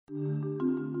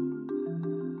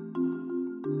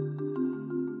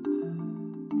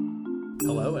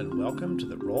Hello and welcome to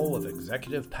the role of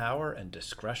executive power and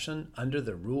discretion under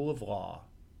the rule of law,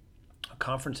 a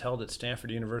conference held at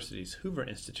Stanford University's Hoover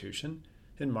Institution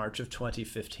in March of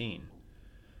 2015.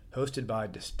 Hosted by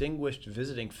distinguished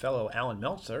visiting fellow Alan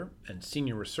Meltzer and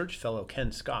senior research fellow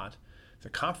Ken Scott, the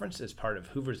conference is part of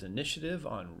Hoover's initiative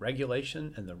on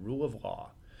regulation and the rule of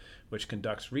law, which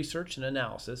conducts research and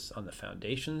analysis on the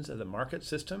foundations of the market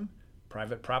system,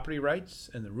 private property rights,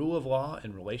 and the rule of law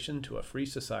in relation to a free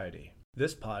society.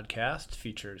 This podcast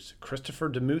features Christopher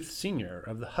DeMuth Sr.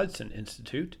 of the Hudson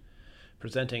Institute,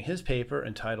 presenting his paper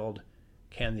entitled,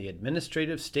 Can the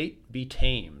Administrative State Be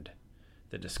Tamed?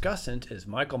 The discussant is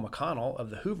Michael McConnell of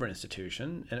the Hoover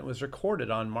Institution, and it was recorded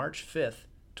on March 5th,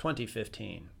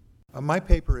 2015. My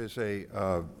paper is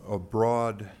a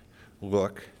broad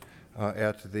look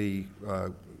at the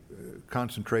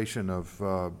concentration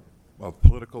of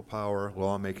political power,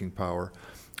 lawmaking power,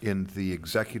 in the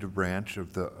executive branch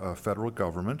of the federal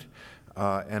government,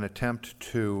 an attempt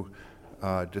to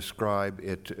describe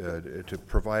it, to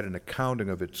provide an accounting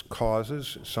of its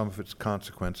causes, some of its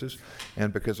consequences,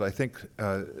 and because I think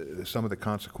some of the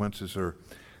consequences are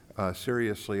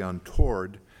seriously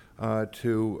untoward,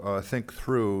 to think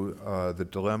through the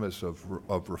dilemmas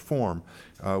of reform,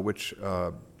 which,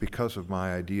 because of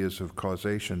my ideas of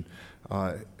causation,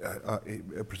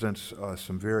 it presents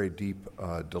some very deep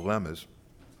dilemmas.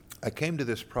 I came to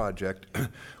this project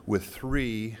with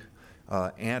three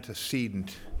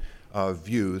antecedent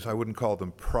views. I wouldn't call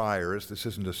them priors. This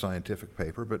isn't a scientific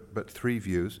paper, but three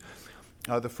views.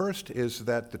 The first is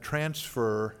that the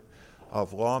transfer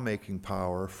of lawmaking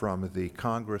power from the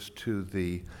Congress to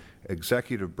the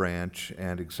executive branch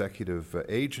and executive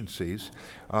agencies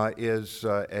is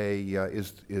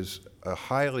a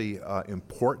highly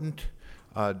important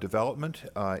development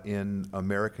in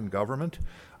American government,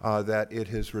 that it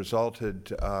has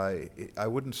resulted, I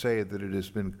wouldn't say that it has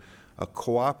been a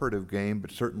cooperative game, but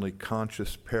certainly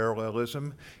conscious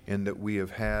parallelism in that we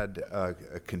have had a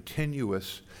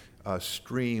continuous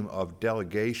stream of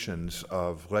delegations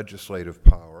of legislative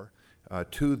power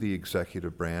to the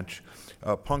executive branch,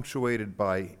 punctuated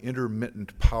by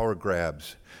intermittent power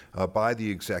grabs by the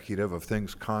executive of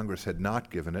things Congress had not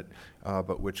given it,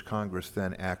 but which Congress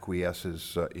then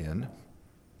acquiesces in.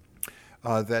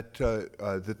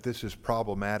 That this is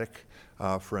problematic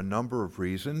for a number of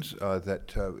reasons.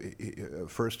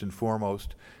 First and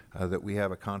foremost, that we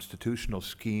have a constitutional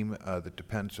scheme that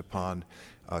depends upon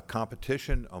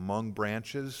competition among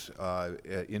branches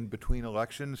in between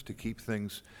elections to keep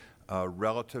things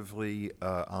relatively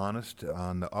honest,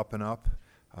 on the up and up,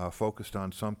 focused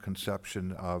on some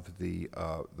conception of the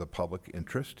public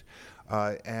interest,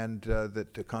 and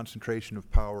that the concentration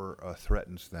of power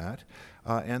threatens that,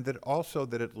 and that also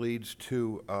that it leads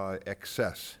to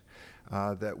excess,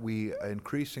 that we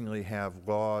increasingly have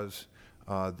laws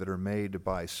that are made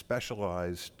by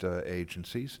specialized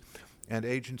agencies, and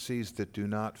agencies that do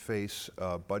not face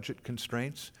budget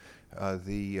constraints.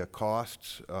 The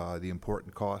costs, the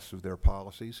important costs of their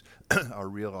policies, are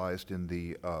realized in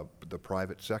the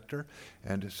private sector,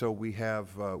 and so we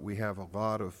have a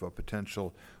lot of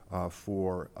potential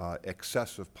for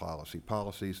excessive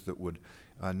policies that would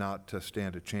not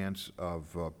stand a chance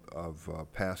of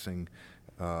passing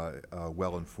a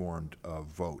well-informed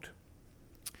vote.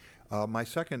 My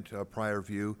second prior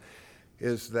view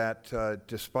is that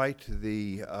despite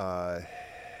the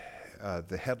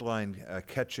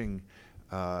headline-catching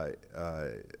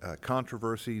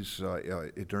controversies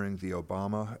during the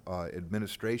Obama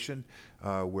administration,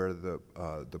 where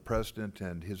the president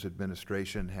and his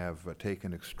administration have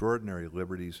taken extraordinary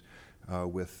liberties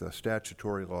with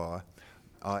statutory law,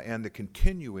 and the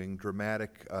continuing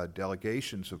dramatic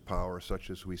delegations of power,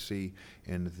 such as we see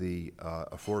in the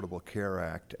Affordable Care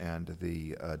Act and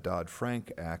the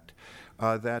Dodd-Frank Act,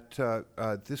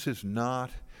 that this is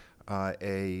not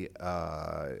a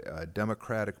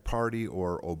Democratic Party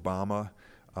or Obama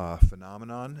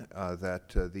phenomenon, that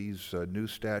these new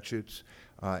statutes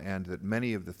and that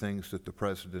many of the things that the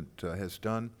president has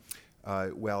done,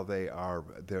 well,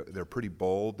 they're pretty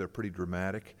bold, they're pretty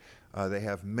dramatic. They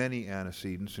have many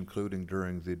antecedents, including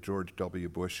during the George W.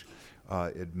 Bush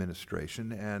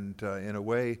administration, and in a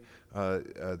way,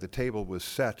 the table was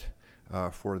set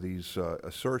for these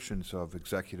assertions of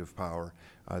executive power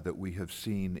that we have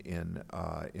seen in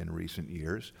recent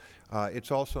years.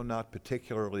 It's also not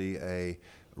particularly a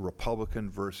Republican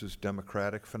versus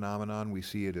Democratic phenomenon. We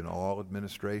see it in all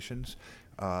administrations.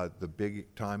 The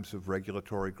big times of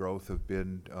regulatory growth have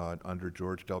been under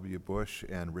George W. Bush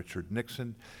and Richard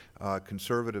Nixon.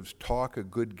 Conservatives talk a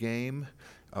good game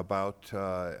about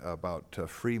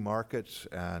free markets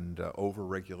and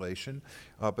over-regulation,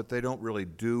 but they don't really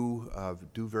do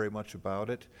very much about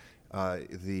it.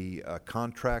 The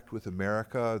contract with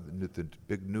America, the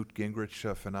big Newt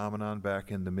Gingrich phenomenon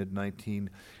back in the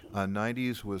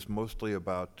mid-1990s was mostly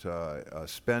about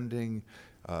spending,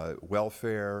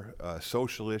 welfare,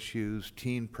 social issues,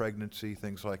 teen pregnancy,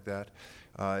 things like that.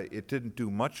 It didn't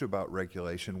do much about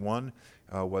regulation. One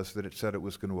was that it said it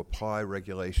was going to apply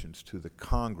regulations to the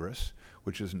Congress,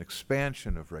 which is an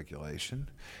expansion of regulation.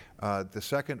 The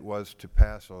second was to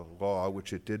pass a law,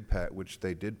 which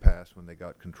they did pass when they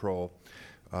got control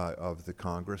of the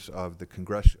Congress, of the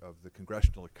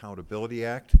Congressional Accountability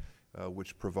Act,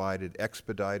 which provided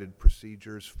expedited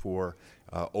procedures for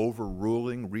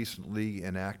overruling recently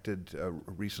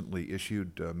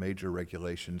issued major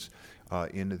regulations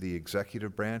into the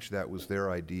executive branch. That was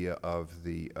their idea of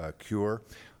the cure.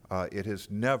 It has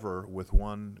never, with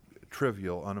one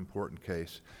trivial, unimportant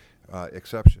case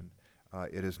exception,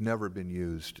 it has never been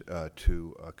used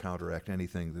to counteract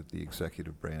anything that the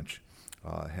executive branch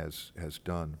has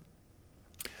done.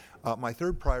 My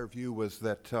third prior view was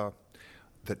that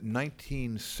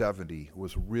 1970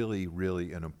 was really,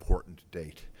 really an important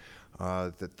date.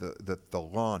 That the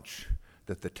launch,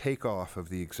 that the takeoff of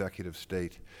the executive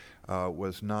state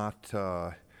was not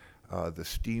the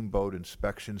steamboat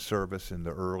inspection service in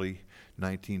the early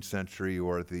 19th century,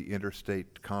 or the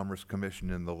Interstate Commerce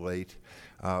Commission in the late,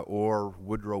 or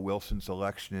Woodrow Wilson's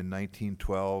election in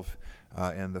 1912,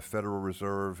 and the Federal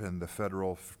Reserve and the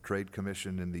Federal Trade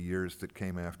Commission in the years that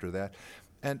came after that.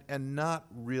 And not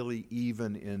really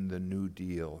even in the New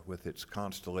Deal with its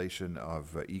constellation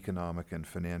of economic and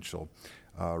financial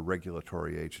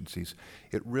regulatory agencies.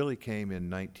 It really came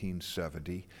in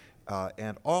 1970,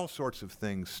 and all sorts of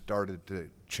things started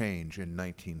to change in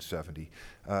 1970.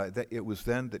 It was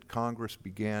then that Congress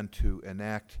began to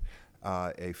enact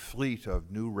a fleet of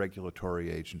new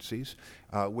regulatory agencies,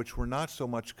 which were not so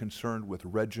much concerned with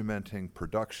regimenting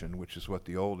production, which is what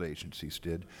the old agencies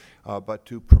did, but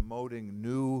to promoting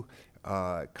new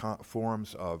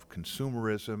forms of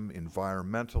consumerism,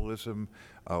 environmentalism,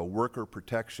 worker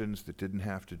protections that didn't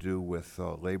have to do with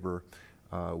labor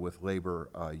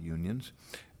unions,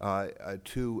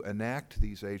 to enact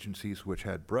these agencies which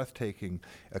had breathtaking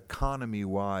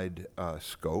economy-wide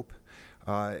scope.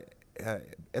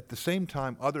 At the same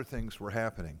time, other things were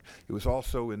happening. It was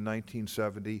also in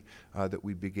 1970 that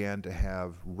we began to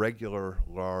have regular,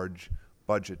 large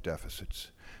budget deficits,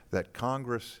 that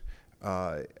Congress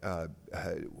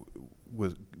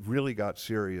really got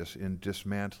serious in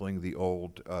dismantling the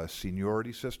old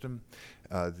seniority system.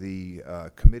 The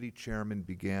committee chairmen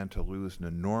began to lose an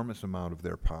enormous amount of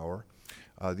their power.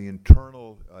 The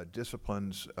internal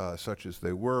disciplines, such as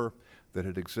they were, that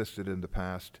had existed in the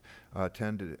past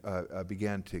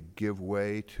began to give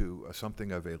way to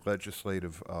something of a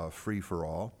legislative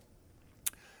free-for-all,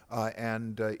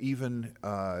 and even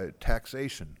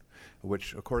taxation,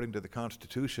 which, according to the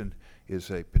Constitution,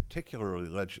 is a particularly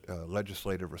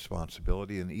legislative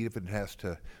responsibility, and even has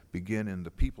to begin in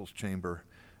the People's Chamber,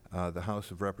 the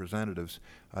House of Representatives.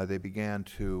 They began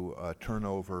to turn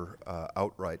over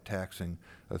outright taxing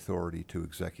authority to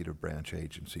executive branch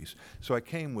agencies. So I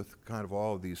came with kind of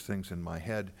all of these things in my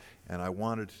head, and I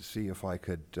wanted to see if I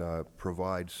could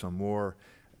provide some more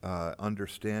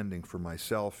understanding for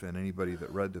myself and anybody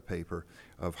that read the paper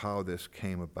of how this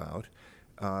came about.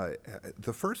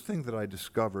 The first thing that I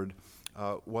discovered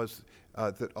was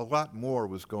that a lot more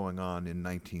was going on in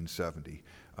 1970.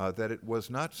 That it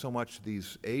was not so much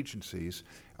these agencies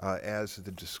as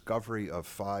the discovery of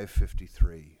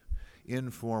 553,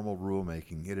 informal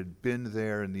rulemaking. It had been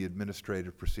there in the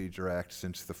Administrative Procedure Act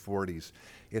since the 40s.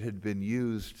 It had been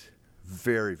used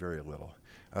very, very little.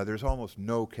 There's almost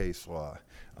no case law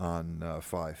on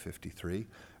 553.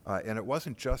 And it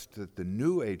wasn't just that the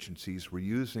new agencies were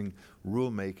using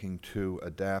rulemaking to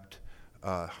adapt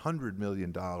 $100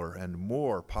 million and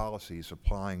more policies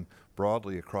applying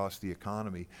broadly across the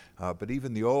economy, but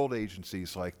even the old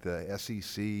agencies like the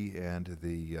SEC and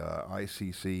the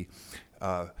ICC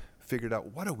figured out,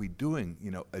 what are we doing,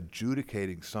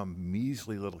 adjudicating some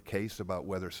measly little case about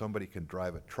whether somebody can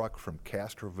drive a truck from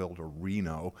Castroville to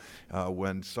Reno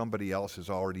when somebody else is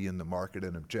already in the market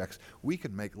and objects. We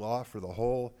can make law for the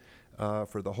whole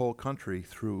country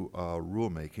through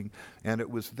rulemaking, and it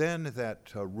was then that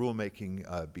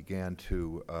rulemaking began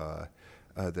to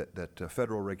that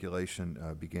federal regulation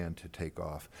began to take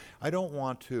off. I don't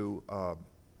want to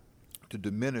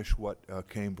diminish what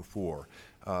came before.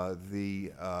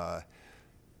 The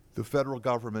federal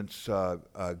government's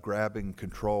grabbing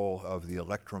control of the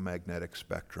electromagnetic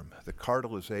spectrum, the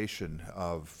cartelization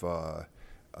of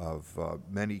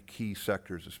many key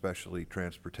sectors, especially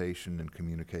transportation and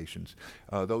communications.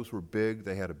 Those were big.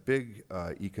 They had a big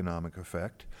economic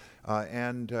effect.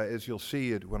 And as you'll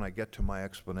see it when I get to my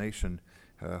explanation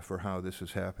for how this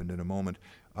has happened in a moment,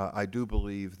 I do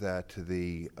believe that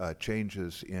the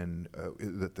changes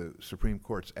that the Supreme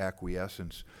Court's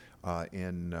acquiescence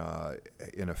in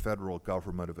a federal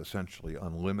government of essentially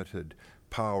unlimited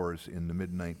powers in the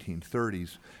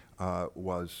mid-1930s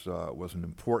was an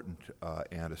important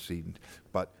antecedent.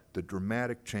 But the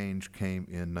dramatic change came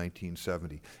in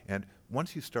 1970. And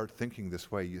once you start thinking this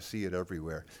way, you see it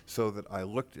everywhere. So that I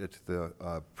looked at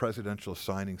the presidential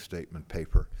signing statement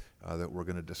paper that we're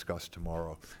going to discuss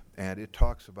tomorrow. And it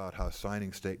talks about how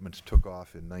signing statements took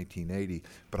off in 1980.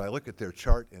 But I look at their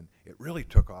chart, and it really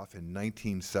took off in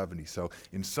 1970. So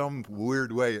in some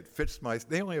weird way, it fits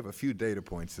they only have a few data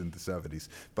points in the 70s.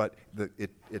 But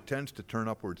it tends to turn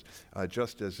upwards,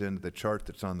 just as in the chart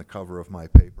that's on the cover of my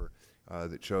paper.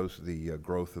 That shows the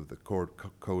growth of the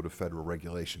Code of Federal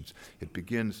Regulations. It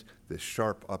begins this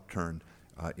sharp upturn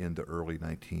in the early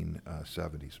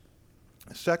 1970s.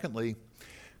 Secondly,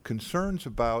 concerns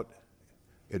about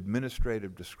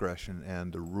administrative discretion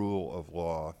and the rule of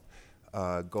law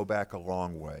go back a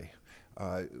long way.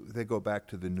 They go back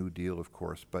to the New Deal, of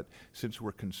course, but since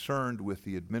we're concerned with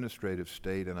the administrative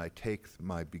state, and I take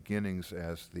my beginnings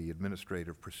as the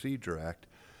Administrative Procedure Act,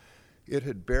 it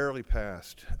had barely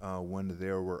passed when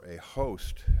there were a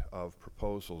host of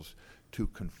proposals to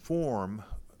conform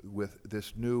with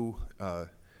this new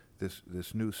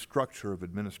structure of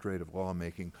administrative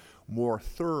lawmaking more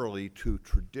thoroughly to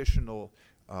traditional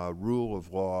rule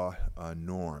of law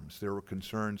norms. There were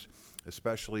concerns,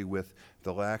 especially with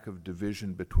the lack of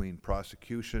division between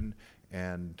prosecution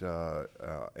and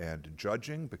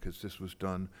judging, because this was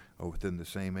done within the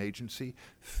same agency,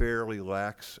 fairly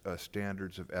lax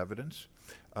standards of evidence.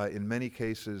 In many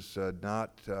cases,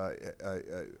 not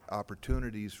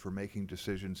opportunities for making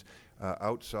decisions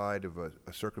outside of a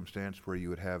circumstance where you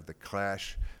would have the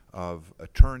clash of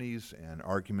attorneys and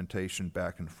argumentation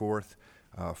back and forth,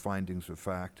 findings of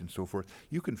fact and so forth.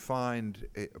 You can find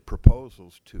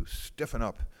proposals to stiffen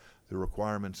up the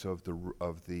requirements of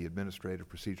the Administrative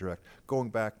Procedure Act going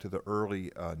back to the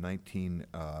early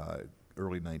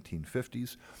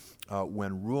 1950s.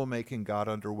 When rulemaking got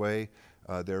underway,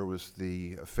 there was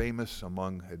the famous,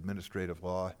 among administrative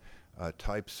law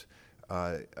types,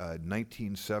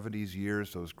 1970s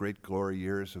years, those great glory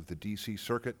years of the D.C.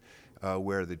 Circuit,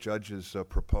 where the judges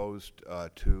proposed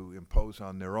to impose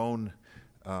on their own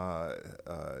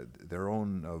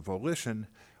volition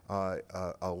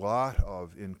a lot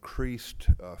of increased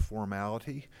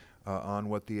formality on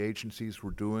what the agencies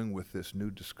were doing with this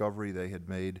new discovery they had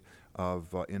made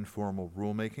of informal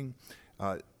rulemaking.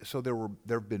 So there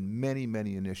have been many,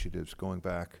 many initiatives going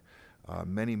back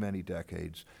many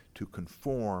decades to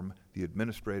conform the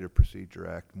Administrative Procedure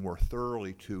Act more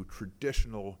thoroughly to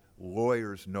traditional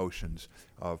lawyers' notions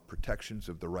of protections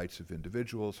of the rights of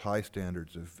individuals, high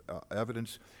standards of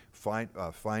evidence,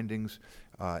 findings,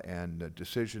 and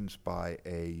decisions by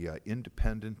a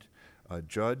independent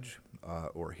judge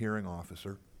or hearing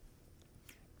officer.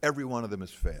 Every one of them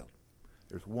has failed.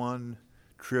 There's one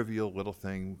trivial little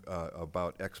thing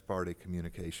about ex parte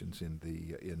communications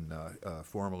in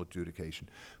formal adjudication,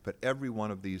 but every one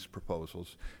of these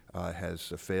proposals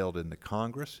has failed in the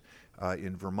Congress.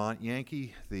 In Vermont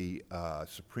Yankee, the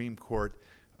Supreme Court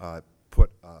put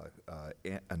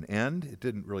an end. It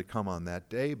didn't really come on that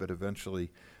day, but eventually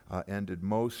ended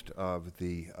most of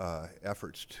the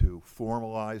efforts to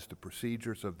formalize the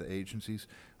procedures of the agencies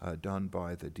done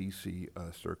by the D.C.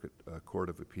 Circuit Court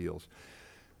of Appeals.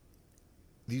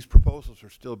 These proposals are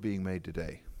still being made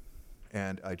today.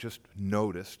 And I just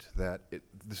noticed that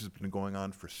this has been going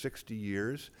on for 60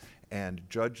 years, and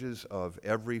judges of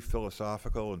every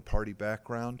philosophical and party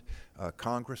background,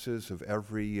 Congresses of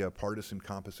every partisan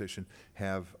composition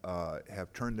have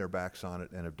turned their backs on it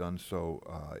and have done so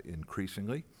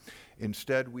increasingly.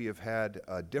 Instead, we have had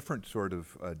a different sort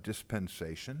of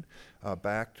dispensation,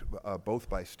 backed both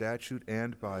by statute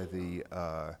and by the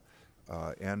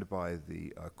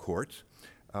courts,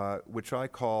 which I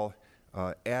call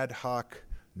ad hoc,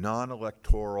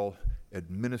 non-electoral,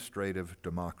 administrative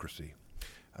democracy.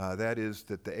 That is,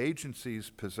 that the agencies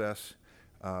possess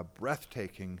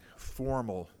breathtaking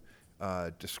formal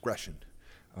discretion,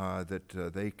 that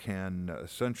they can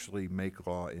essentially make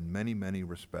law in many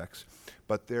respects,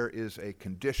 but there is a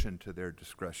condition to their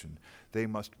discretion. They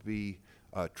must be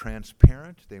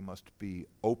transparent, they must be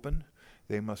open,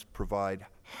 they must provide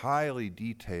highly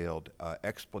detailed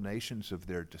explanations of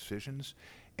their decisions,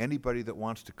 Anybody that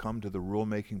wants to come to the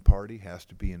rulemaking party has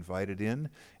to be invited in,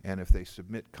 and if they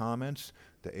submit comments,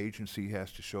 the agency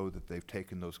has to show that they've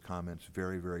taken those comments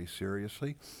very, very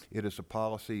seriously. It is a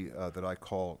policy that I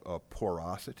call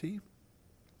porosity,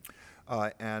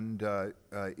 and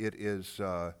it is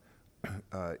a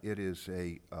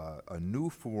new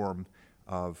form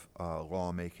of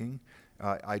lawmaking.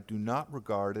 I do not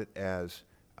regard it as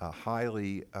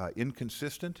highly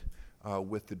inconsistent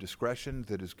with the discretion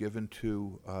that is given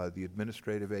to the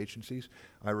administrative agencies.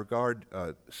 I regard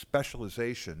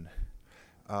specialization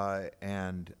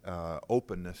and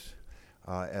openness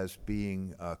as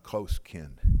being close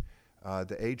kin.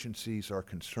 The agencies are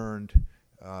concerned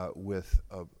with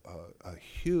a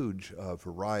huge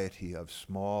variety of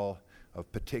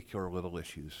particular little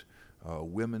issues,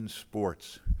 women's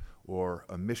sports, or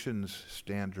emissions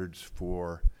standards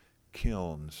for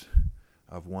kilns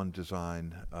of one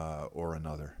design or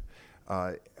another.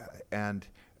 And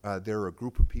there are a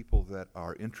group of people that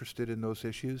are interested in those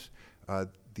issues.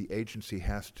 The agency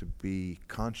has to be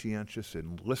conscientious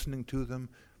in listening to them,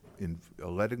 in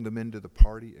letting them into the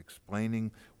party,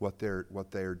 explaining what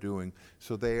they're doing.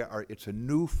 So it's a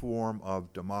new form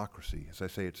of democracy. As I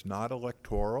say, it's not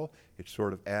electoral, it's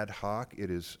sort of ad hoc, it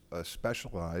is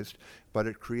specialized, but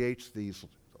it creates these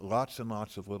lots and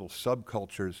lots of little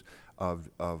subcultures of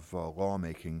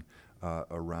lawmaking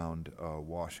around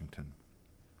Washington.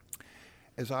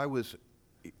 As I was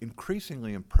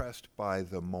increasingly impressed by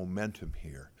the momentum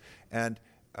here, and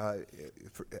I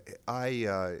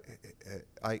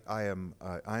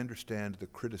understand the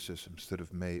criticisms that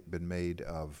have been made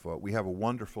of. We have a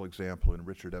wonderful example in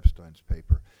Richard Epstein's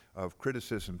paper of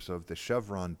criticisms of the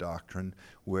Chevron doctrine,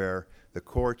 where the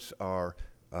courts are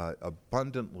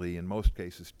abundantly, in most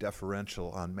cases,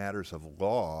 deferential on matters of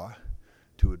law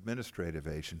to administrative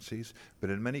agencies,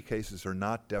 but in many cases are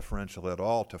not deferential at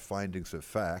all to findings of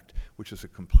fact, which is a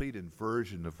complete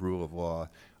inversion of rule of law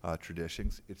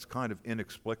traditions. It's kind of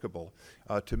inexplicable.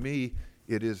 To me,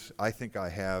 it is, I think I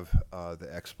have the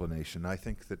explanation. I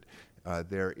think that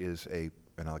there is and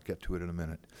I'll get to it in a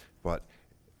minute, but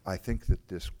I think that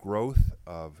this growth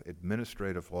of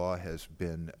administrative law has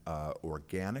been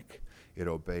organic. It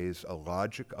obeys a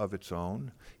logic of its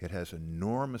own. It has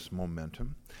enormous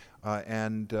momentum.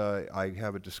 And I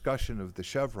have a discussion of the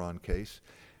Chevron case.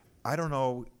 I don't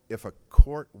know if a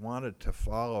court wanted to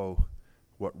follow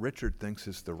what Richard thinks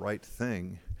is the right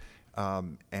thing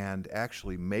and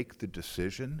actually make the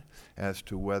decision as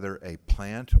to whether a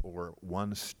plant or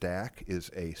one stack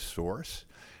is a source.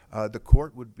 The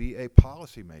court would be a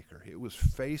policymaker. It was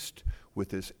faced with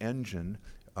this engine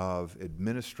of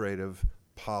administrative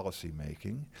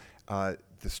policymaking.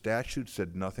 The statute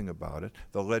said nothing about it.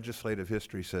 The legislative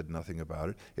history said nothing about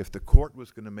it. If the court was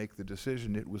going to make the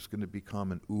decision, it was going to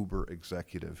become an uber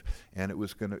executive, and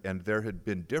and there had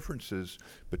been differences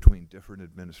between different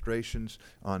administrations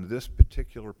on this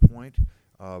particular point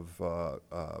of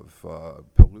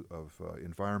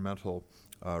environmental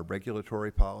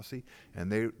regulatory policy,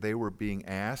 and they were being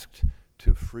asked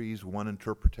to freeze one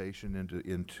interpretation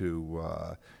into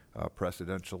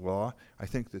precedential law. I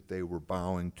think that they were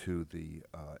bowing to the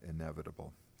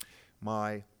inevitable.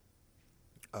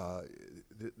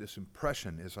 This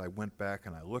impression, as I went back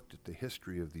and I looked at the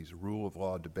history of these rule of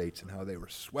law debates and how they were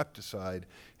swept aside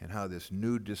and how this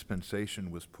new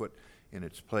dispensation was put in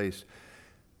its place,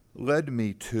 led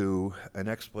me to an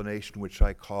explanation which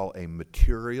I call a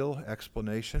material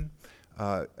explanation.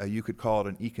 You could call it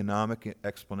an economic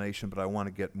explanation, but I want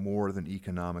to get more than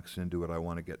economics into it. I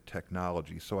want to get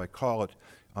technology. So I call it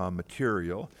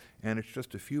material, and it's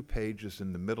just a few pages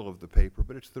in the middle of the paper,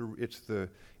 but it's the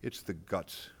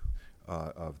guts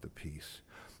of the piece.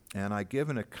 And I give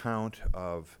an account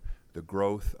of the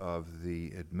growth of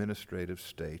the administrative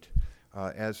state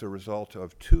as a result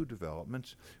of two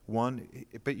developments. One,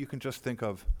 but you can just think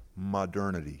of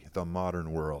modernity, the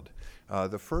modern world.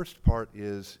 The first part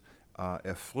is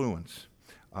affluence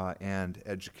and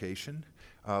education,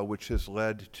 which has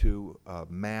led to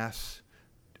mass,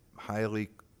 highly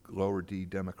lower D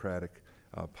democratic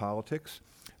politics.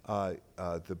 The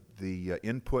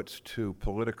inputs to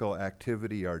political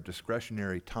activity are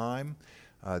discretionary time,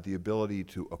 the ability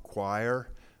to acquire,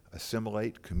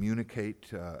 assimilate,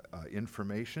 communicate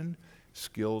information,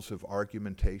 skills of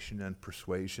argumentation and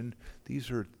persuasion.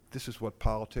 This is what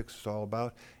politics is all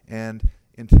about. And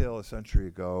until a century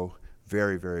ago,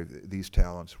 these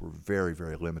talents were very,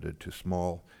 very limited to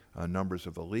small numbers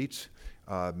of elites.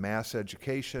 Mass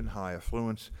education, high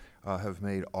affluence have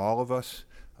made all of us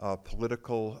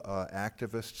political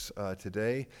activists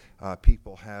today.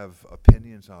 People have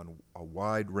opinions on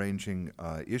wide-ranging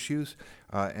issues,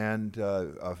 and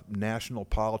national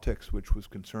politics, which was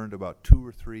concerned about 2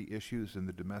 or 3 issues in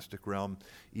the domestic realm,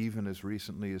 even as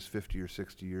recently as 50 or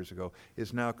 60 years ago,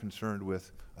 is now concerned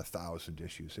with 1,000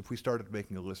 issues. If we started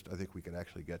making a list, I think we could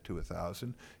actually get to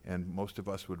 1,000, and most of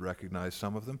us would recognize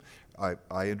some of them.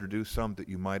 I introduced some that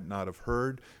you might not have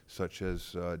heard, such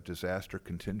as disaster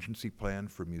contingency plan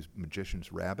for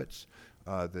magicians' rabbits.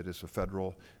 That is a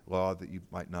federal law that you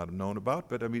might not have known about,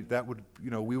 but I mean, that would,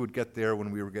 we would get there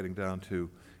when we were getting down to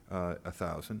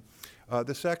 1,000.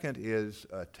 The second is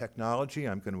technology.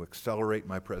 I'm going to accelerate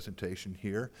my presentation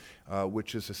here,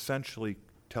 which is essentially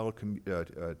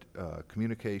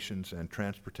communications and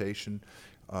transportation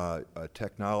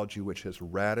technology, which has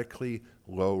radically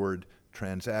lowered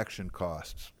transaction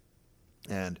costs.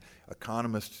 And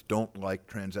economists don't like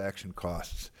transaction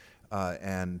costs.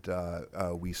 And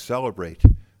we celebrate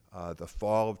the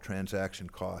fall of transaction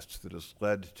costs that has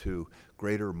led to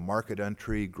greater market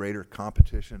entry, greater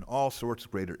competition, all sorts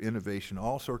of greater innovation,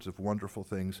 all sorts of wonderful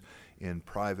things in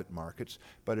private markets.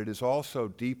 But it has also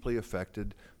deeply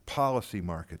affected policy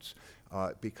markets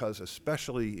because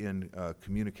especially in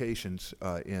communications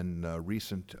in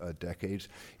recent decades,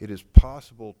 it is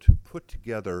possible to put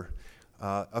together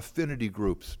affinity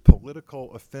groups,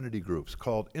 political affinity groups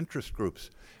called interest groups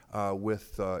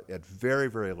with at very,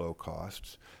 very low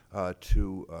costs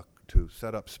to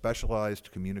set up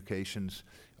specialized communications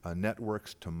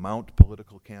networks to mount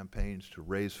political campaigns, to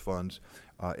raise funds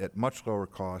at much lower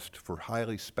cost for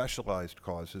highly specialized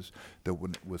causes than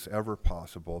was ever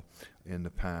possible in the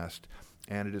past.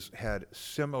 And it has had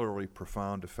similarly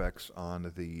profound effects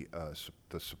on the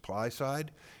supply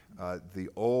side. The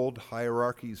old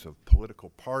hierarchies of political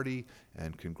party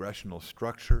and congressional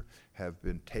structure have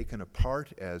been taken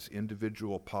apart as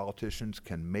individual politicians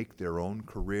can make their own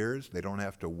careers. They don't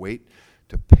have to wait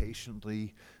to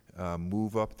patiently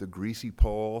move up the greasy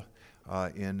pole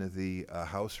in the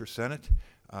House or Senate.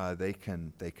 They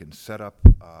can set up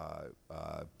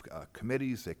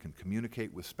committees. They can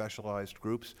communicate with specialized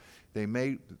groups. They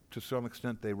may, to some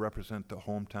extent, they represent the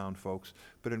hometown folks,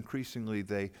 but increasingly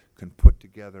they can put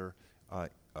together a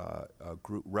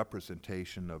group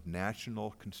representation of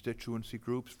national constituency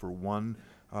groups for one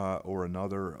or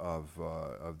another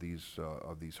of these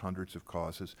hundreds of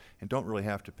causes, and don't really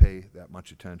have to pay that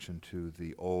much attention to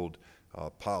the old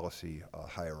policy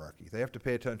hierarchy. They have to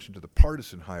pay attention to the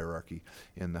partisan hierarchy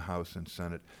in the House and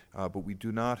Senate, but we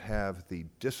do not have the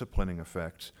disciplining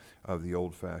effects of the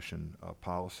old-fashioned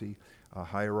policy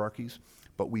hierarchies.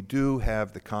 But we do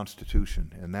have the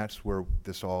Constitution, and that's where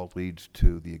this all leads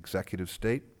to the executive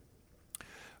state,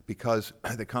 because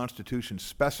the Constitution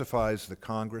specifies the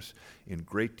Congress in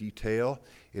great detail.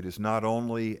 It is not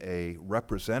only a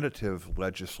representative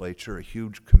legislature, a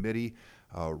huge committee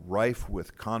rife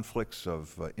with conflicts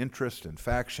of interest and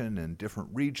faction in different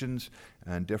regions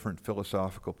and different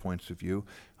philosophical points of view,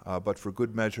 but for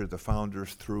good measure, the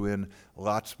founders threw in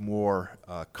lots more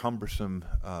cumbersome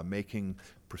making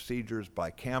procedures,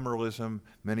 bicameralism,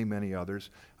 many, many others,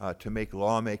 to make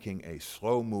lawmaking a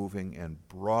slow-moving and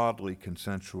broadly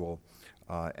consensual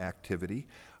activity.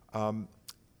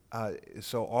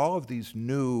 So all of these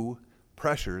new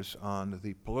pressures on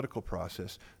the political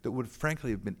process that would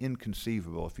frankly have been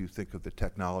inconceivable if you think of the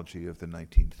technology of the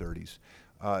 1930s.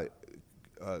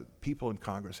 People in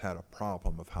Congress had a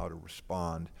problem of how to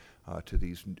respond to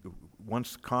these.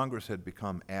 Once Congress had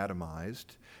become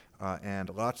atomized and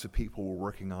lots of people were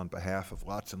working on behalf of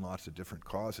lots and lots of different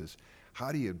causes,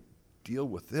 how do you deal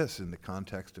with this in the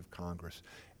context of Congress?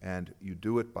 And you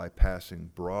do it by passing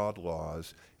broad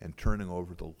laws and turning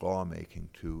over the lawmaking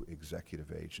to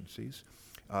executive agencies.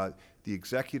 The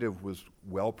executive was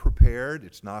well prepared.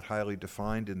 It's not highly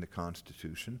defined in the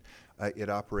Constitution. It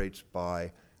operates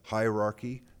by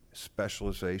hierarchy,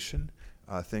 specialization,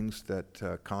 things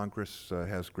that Congress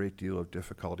has a great deal of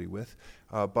difficulty with.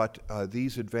 But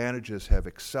these advantages have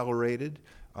accelerated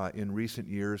in recent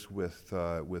years with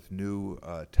new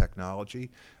technology.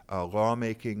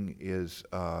 Lawmaking is,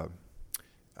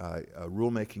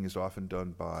 rulemaking is often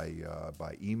done by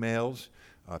emails.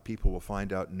 People will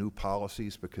find out new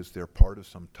policies because they're part of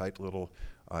some tight little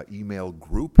email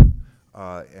group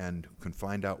and can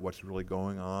find out what's really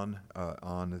going on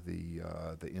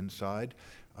the inside.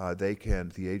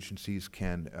 The agencies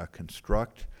can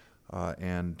construct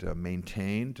and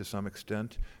maintain, to some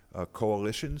extent,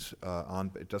 coalitions.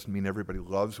 It doesn't mean everybody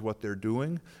loves what they're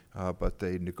doing, but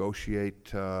they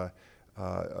negotiate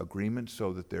agreements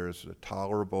so that there's a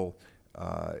tolerable,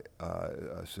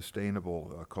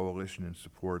 sustainable coalition in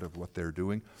support of what they're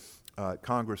doing.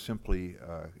 Congress simply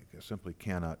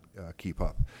cannot keep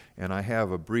up. And I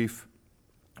have a brief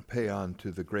paean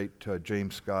to the great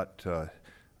James Scott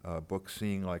book,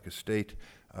 Seeing Like a State,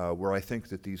 where I think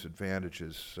that these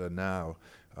advantages now,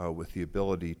 with the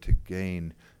ability to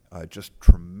gain just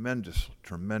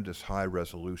tremendous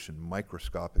high-resolution,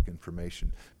 microscopic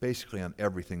information, basically on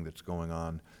everything that's going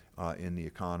on in the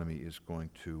economy, is going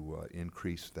to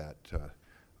increase that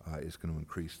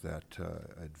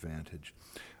advantage.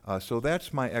 So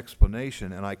that's my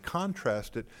explanation, and I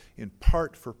contrast it in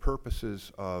part for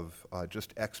purposes of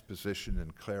just exposition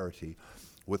and clarity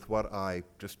with what I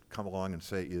just come along and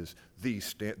say is the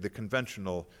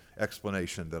conventional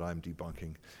explanation that I'm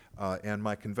debunking. And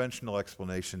my conventional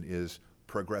explanation is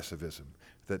progressivism,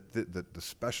 that the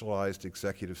specialized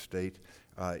executive state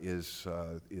is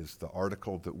the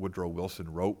article that Woodrow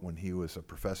Wilson wrote when he was a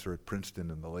professor at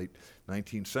Princeton in the late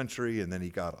 19th century, and then he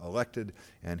got elected,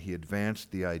 and he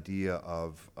advanced the idea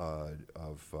of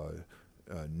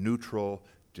neutral,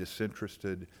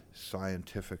 disinterested,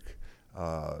 scientific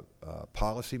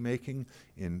policy making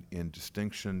in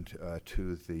distinction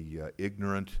to the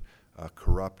ignorant,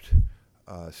 corrupt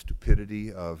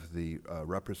stupidity of the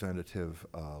representative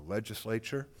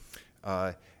legislature.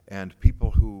 And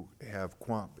people who have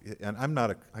and I'm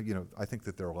not I think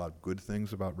that there are a lot of good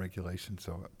things about regulation,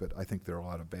 but I think there are a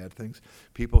lot of bad things.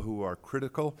 People who are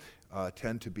critical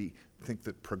tend to think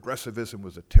that progressivism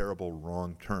was a terrible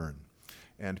wrong turn.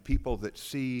 And people that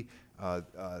see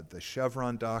the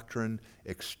Chevron doctrine,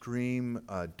 extreme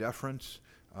deference,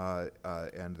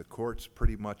 and the courts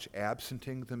pretty much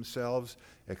absenting themselves,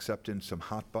 except in some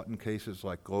hot-button cases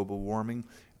like global warming,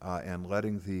 and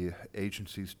letting the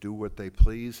agencies do what they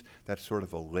please. That's sort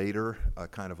of a later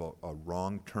kind of a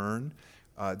wrong turn.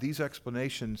 These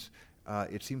explanations,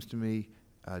 it seems to me,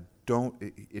 they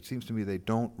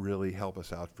don't really help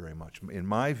us out very much. In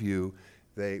my view,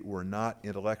 they were not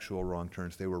intellectual wrong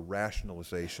turns. They were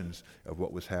rationalizations of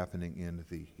what was happening in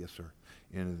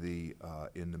the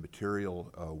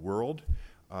material world.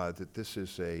 That this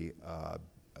is a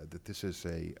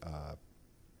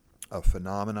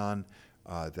phenomenon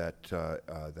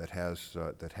that has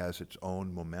its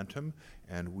own momentum,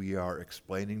 and we are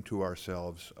explaining to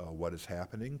ourselves what is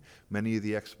happening. Many of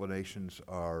the explanations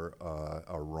are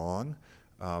wrong.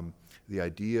 The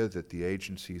idea that the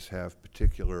agencies have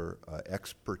particular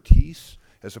expertise,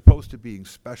 as opposed to being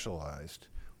specialized,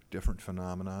 different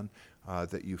phenomenon,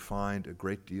 that you find a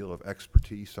great deal of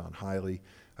expertise on highly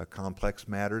complex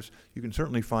matters. You can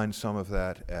certainly find some of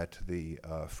that at the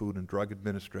Food and Drug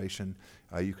Administration.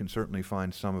 You can certainly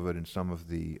find some of it in some of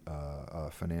the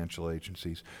financial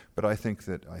agencies, but I think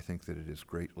that it is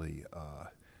greatly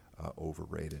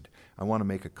overrated. I want to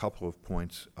make a couple of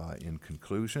points in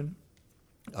conclusion.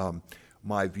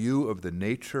 My view of the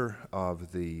nature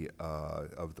of the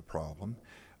problem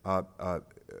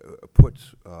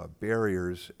puts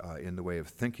barriers in the way of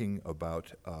thinking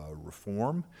about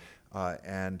reform.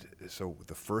 And so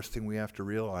the first thing we have to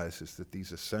realize is that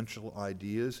these essential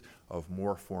ideas of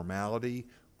more formality,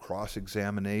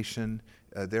 cross-examination,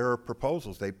 there are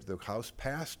proposals. The House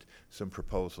passed some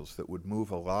proposals that would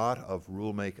move a lot of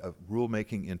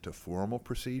rulemaking into formal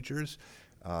procedures.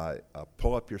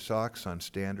 Pull up your socks on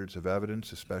standards of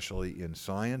evidence, especially in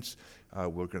science.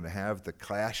 We're going to have the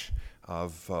clash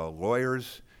of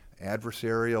lawyers,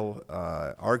 adversarial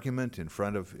argument in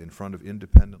front of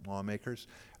independent lawmakers.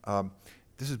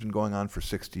 This has been going on for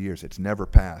 60 years. It's never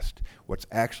passed. What's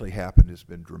actually happened has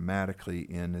been dramatically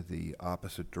in the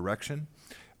opposite direction.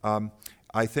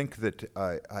 I think that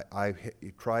I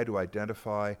try to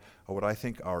identify what I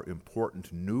think are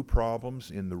important new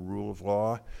problems in the rule of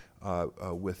law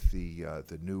with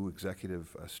the new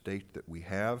executive state that we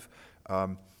have.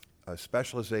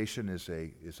 Specialization is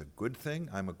a good thing.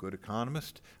 I'm a good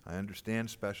economist. I understand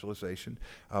specialization,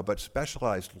 but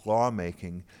specialized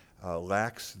lawmaking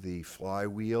lacks the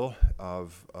flywheel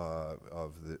of the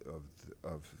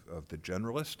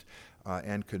generalist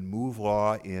and can move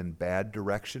law in bad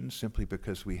directions simply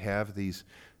because we have these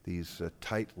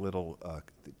tight little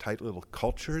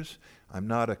cultures. I'm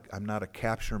not a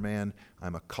capture man.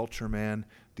 I'm a culture man.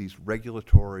 These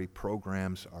regulatory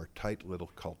programs are tight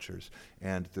little cultures,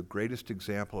 and the greatest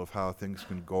example of how things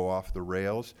can go off the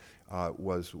rails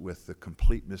was with the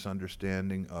complete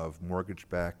misunderstanding of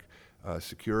mortgage-backed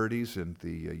securities in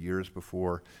the years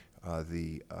before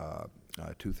the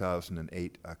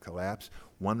 2008 collapse.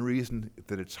 One reason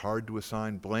that it's hard to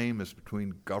assign blame is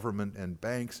between government and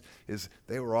banks is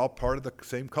they were all part of the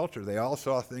same culture. They all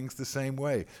saw things the same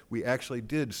way. We actually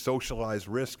did socialize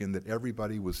risk in that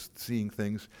everybody was seeing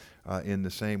things in the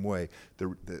same way.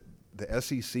 the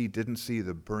SEC didn't see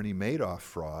the Bernie Madoff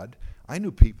fraud. I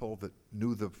knew people that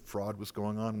knew the fraud was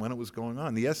going on when it was going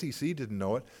on. The SEC didn't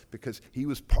know it because he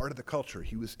was part of the culture.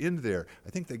 He was in there. I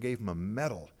think they gave him a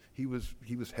medal. He was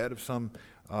head of some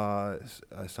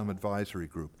advisory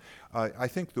group. I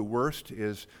think the worst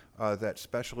is that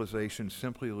specialization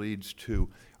simply leads to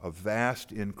a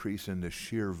vast increase in the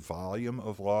sheer volume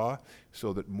of law,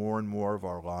 so that more and more of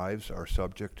our lives are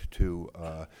subject to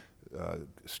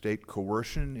state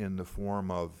coercion in the form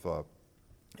of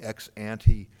ex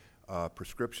ante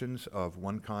prescriptions of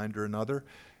one kind or another.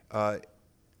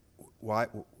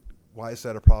 Why is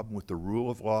that a problem with the rule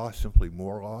of law, simply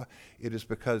more law? It is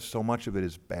because so much of it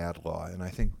is bad law, and I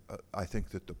think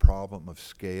that the problem of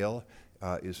scale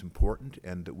is important,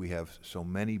 and that we have so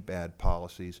many bad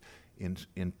policies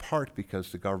in part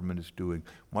because the government is doing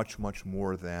much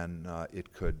more than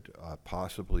it could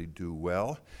possibly do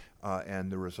well, and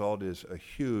the result is a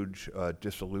huge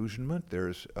disillusionment.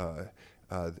 There's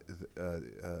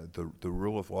the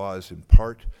rule of law is in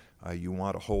part you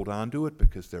want to hold on to it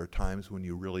because there are times when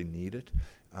you really need it,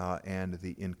 and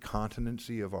the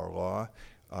incontinency of our law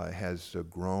has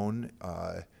grown.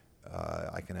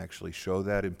 I can actually show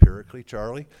that empirically,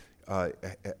 Charlie.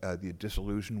 The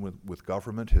disillusion with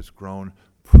government has grown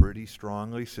pretty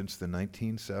strongly since the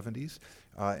 1970s,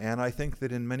 and I think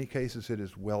that in many cases it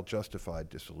is well-justified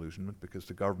disillusionment because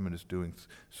the government is doing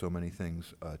so many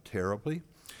things terribly.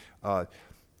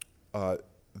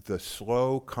 The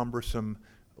slow, cumbersome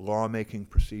lawmaking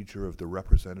procedure of the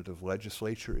representative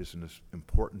legislature is an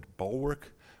important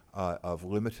bulwark of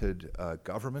limited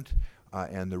government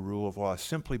and the rule of law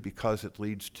simply because it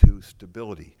leads to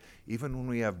stability. Even when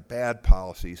we have bad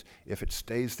policies, if it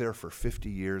stays there for 50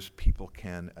 years, people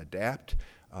can adapt,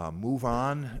 move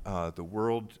on. The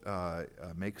world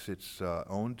makes its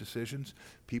own decisions.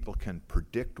 People can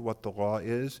predict what the law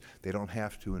is. They don't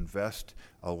have to invest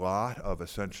a lot of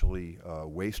essentially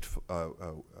waste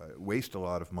a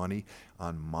lot of money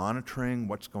on monitoring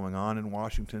what's going on in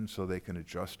Washington so they can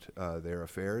adjust their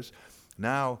affairs.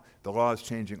 Now, the law is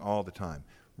changing all the time.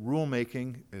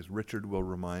 Rulemaking, as Richard will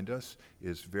remind us,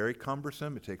 is very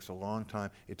cumbersome. It takes a long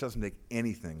time. It doesn't take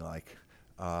anything like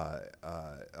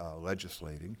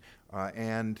legislating.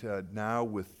 And now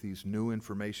with these new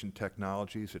information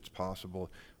technologies, it's possible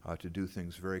to do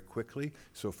things very quickly.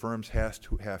 So firms have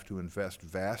to invest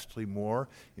vastly more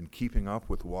in keeping up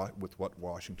with what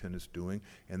Washington is doing,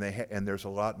 and there's a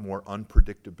lot more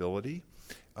unpredictability.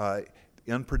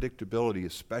 Unpredictability,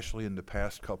 especially in the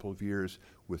past couple of years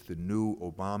with the new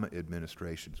Obama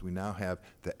administrations. We now have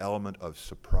the element of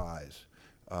surprise.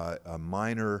 A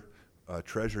minor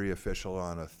Treasury official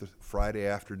on a Friday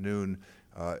afternoon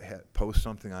posts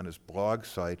something on his blog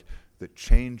site that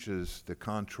changes the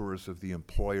contours of the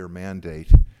employer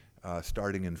mandate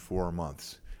starting in 4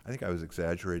 months. I think I was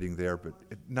exaggerating there, but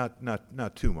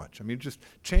not too much. I mean, just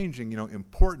changing,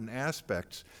 important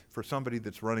aspects for somebody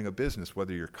that's running a business,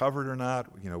 whether you're covered or not,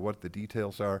 what the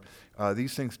details are.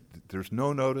 These things, there's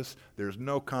no notice, there's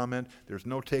no comment, there's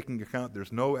no taking account,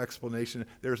 there's no explanation,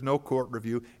 there's no court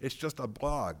review. It's just a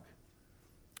blog.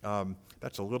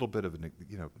 That's a little bit of an,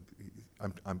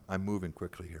 I'm moving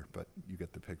quickly here, but you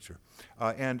get the picture.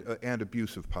 And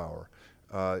abuse of power.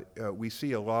 We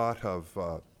see a lot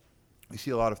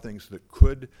of things that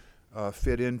could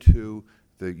fit into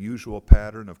the usual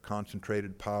pattern of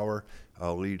concentrated power,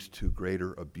 leads to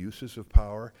greater abuses of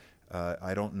power.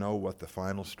 I don't know what the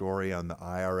final story on the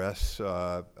IRS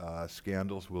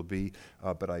scandals will be,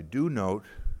 but I do note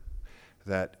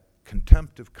that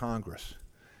contempt of Congress,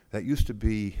 that used to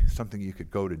be something you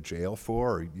could go to jail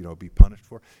for or be punished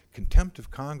for. Contempt of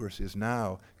Congress is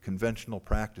now conventional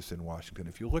practice in Washington.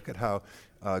 If you look at how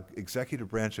executive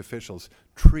branch officials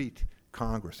treat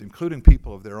Congress, including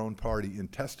people of their own party in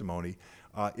testimony,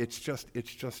 it's just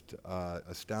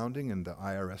astounding, and the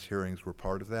IRS hearings were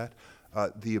part of that.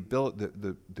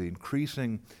 The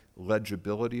increasing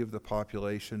legibility of the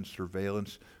population,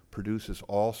 surveillance produces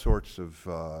all sorts of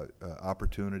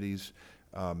opportunities.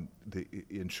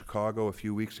 In Chicago a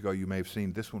few weeks ago, you may have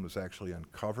seen this one was actually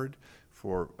uncovered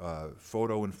for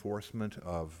photo enforcement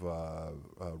of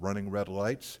running red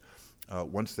lights.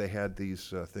 Once they had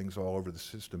these things all over the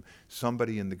system,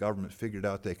 somebody in the government figured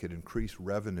out they could increase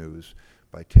revenues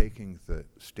by taking the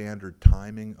standard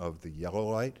timing of the yellow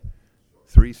light,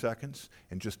 3 seconds,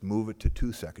 and just move it to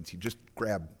 2 seconds. You just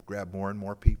grab more and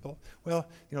more people. Well,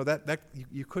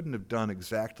 you couldn't have done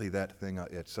exactly that thing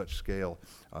at such scale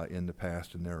in the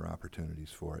past, and there are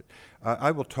opportunities for it.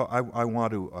 I want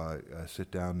to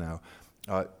sit down now.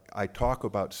 I talk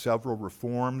about several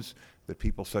reforms that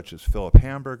people such as Philip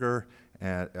Hamburger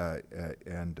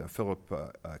and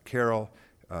Philip Carroll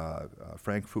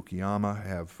Frank Fukuyama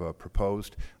have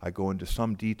proposed. I go into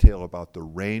some detail about the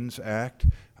REINS Act,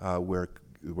 where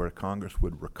Congress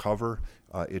would recover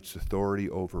its authority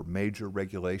over major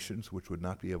regulations, which would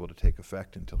not be able to take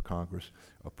effect until Congress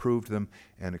approved them,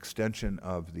 an extension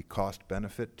of the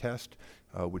cost-benefit test,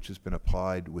 which has been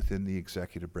applied within the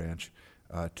executive branch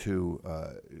to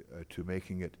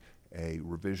making it a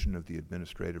revision of the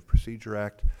Administrative Procedure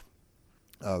Act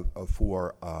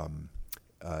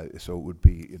so it would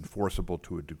be enforceable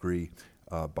to a degree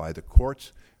by the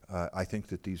courts. I think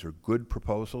that these are good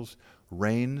proposals.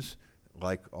 REINS,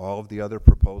 like all of the other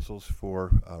proposals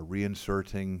for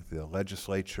reinserting the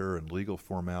legislature and legal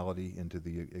formality into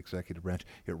the executive branch,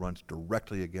 it runs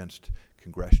directly against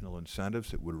congressional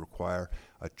incentives. It would require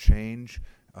a change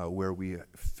where we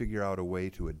figure out a way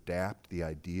to adapt the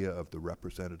idea of the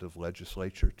representative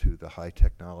legislature to the high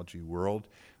technology world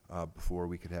before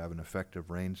we could have an effective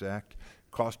REINS Act.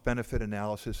 Cost-benefit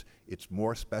analysis, it's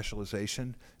more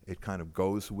specialization. It kind of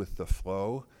goes with the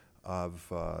flow of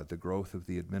the growth of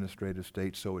the administrative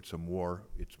state, so it's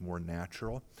more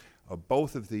natural.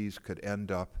 Both of these could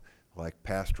end up, like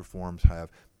past reforms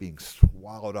have, being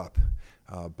swallowed up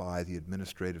by the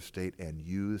administrative state and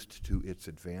used to its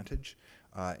advantage.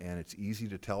 And it's easy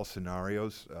to tell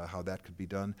scenarios how that could be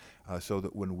done, so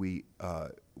that when we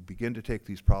begin to take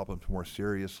these problems more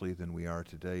seriously than we are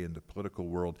today in the political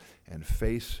world and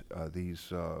face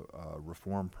these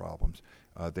reform problems,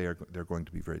 they're going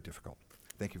to be very difficult.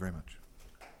 Thank you very much.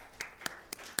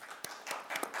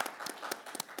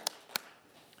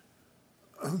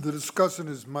 The discussant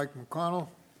is Mike McConnell.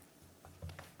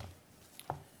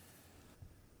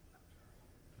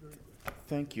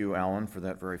 Thank you, Alan, for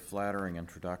that very flattering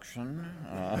introduction.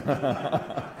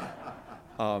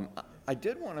 I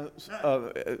did want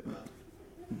to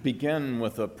begin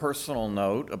with a personal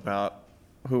note about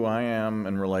who I am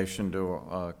in relation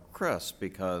to Chris,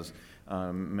 because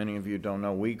many of you don't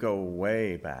know, we go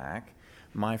way back.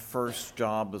 My first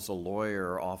job as a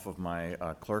lawyer off of my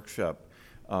clerkship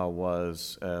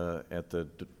was at the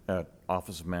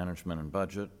Office of Management and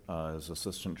Budget as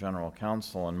Assistant General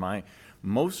Counsel, and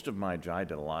most of my job, I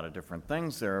did a lot of different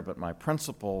things there, but my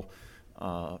principal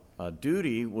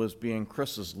duty was being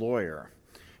Chris's lawyer.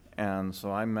 And so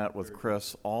I met with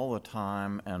Chris all the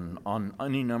time and on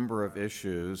any number of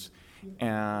issues.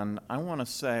 And I want to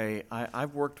say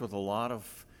I've worked with a lot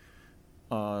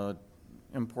of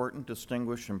important,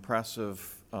 distinguished,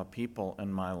 impressive people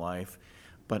in my life,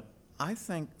 but I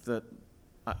think that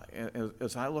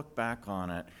as I look back on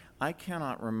it, I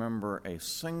cannot remember a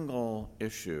single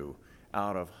issue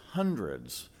out of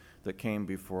hundreds that came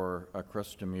before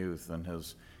Chris DeMuth in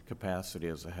his capacity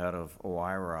as the head of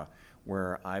OIRA,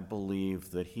 where I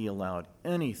believe that he allowed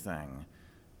anything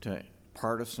to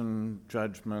partisan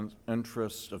judgment,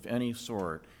 interests of any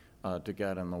sort to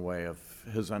get in the way of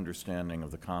his understanding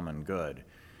of the common good.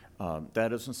 That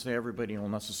doesn't say everybody will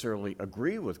necessarily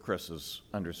agree with Chris's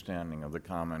understanding of the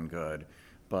common good,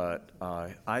 but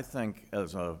I think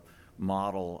as a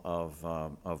model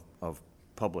of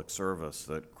public service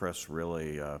that Chris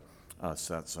really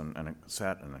set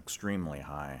an extremely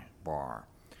high bar.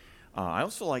 I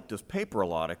also liked his paper a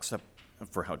lot, except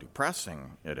for how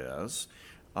depressing it is,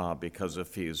 because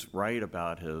if he's right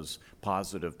about his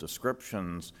positive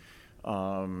descriptions,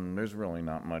 there's really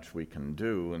not much we can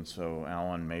do. And so,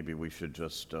 Alan, maybe we should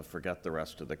just forget the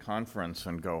rest of the conference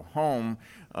and go home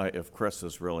if Chris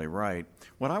is really right.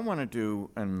 What I want to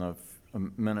do in the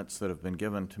minutes that have been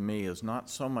given to me is not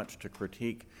so much to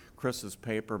critique Chris's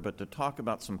paper, but to talk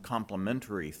about some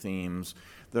complementary themes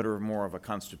that are more of a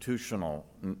constitutional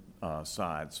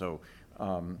side. So,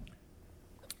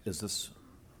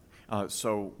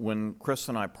 so when Chris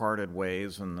and I parted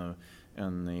ways in the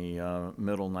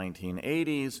middle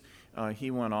 1980s, he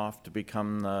went off to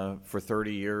become, for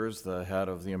 30 years, the head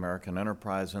of the American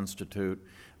Enterprise Institute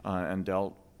and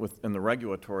dealt in the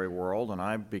regulatory world, and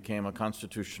I became a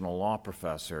constitutional law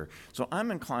professor. So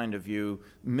I'm inclined to view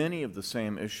many of the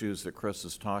same issues that Chris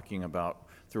is talking about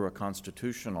through a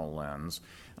constitutional lens.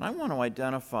 And I want to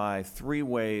identify three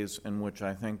ways in which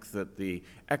I think that the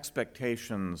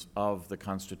expectations of the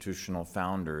constitutional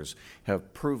founders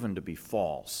have proven to be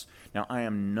false. Now, I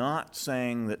am not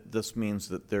saying that this means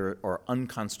that there are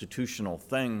unconstitutional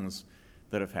things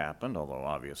that have happened, although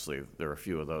obviously there are a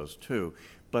few of those too,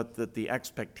 but that the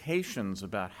expectations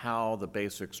about how the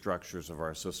basic structures of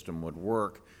our system would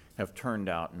work have turned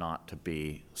out not to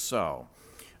be so.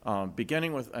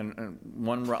 Beginning with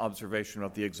one observation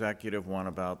about the executive, one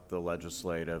about the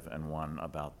legislative, and one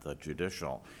about the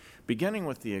judicial. Beginning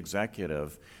with the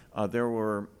executive, there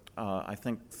were, I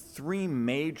think, three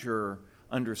major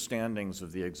understandings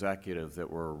of the executive that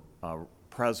were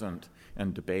present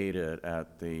and debated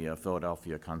at the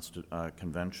Philadelphia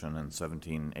Convention in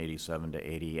 1787 to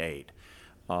 88.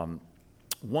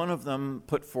 One of them,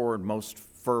 put forward most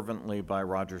fervently by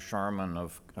Roger Sharman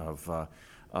of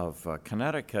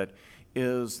Connecticut,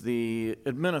 is the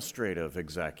administrative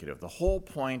executive. The whole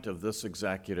point of this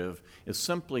executive is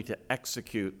simply to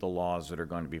execute the laws that are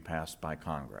going to be passed by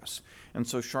Congress. And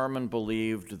so Sharman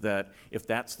believed that if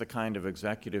that's the kind of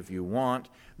executive you want,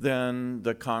 then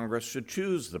the Congress should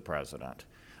choose the president.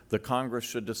 The Congress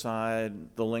should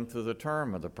decide the length of the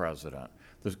term of the president.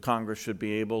 The Congress should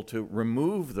be able to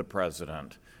remove the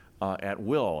president at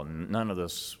will. None of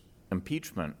this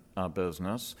impeachment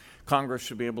business. Congress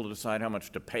should be able to decide how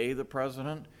much to pay the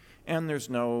president, and there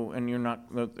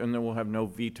will have no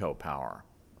veto power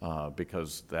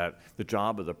because the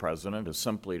job of the president is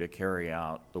simply to carry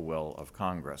out the will of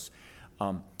Congress.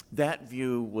 That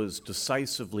view was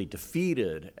decisively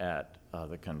defeated at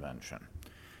the convention.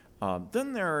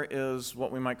 Then there is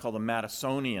what we might call the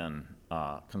Madisonian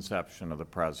conception of the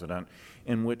president,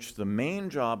 in which the main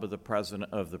job of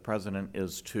the president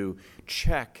is to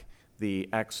check the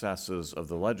excesses of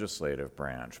the legislative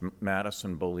branch.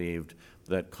 Madison believed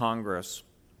that Congress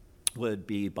would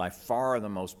be by far the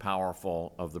most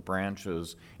powerful of the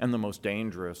branches and the most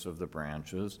dangerous of the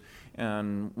branches.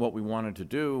 And what we wanted to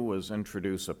do was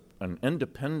introduce an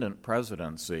independent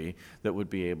presidency that would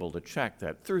be able to check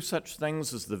that through such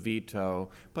things as the veto,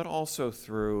 but also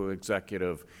through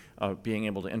executive being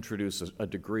able to introduce a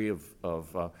degree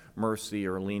of mercy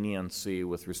or leniency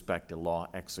with respect to law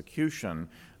execution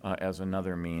as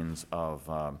another means of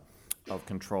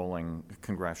controlling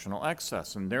congressional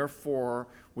excess. And therefore,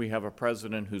 we have a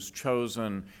president who's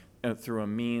chosen through a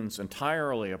means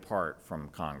entirely apart from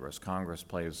Congress. Congress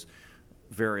plays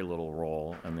very little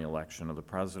role in the election of the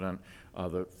president.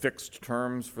 The fixed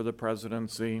terms for the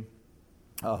presidency,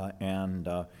 and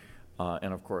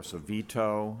of course a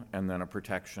veto, and then a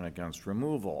protection against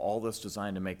removal. All this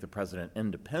designed to make the president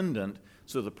independent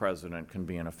so the president can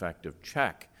be an effective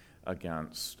check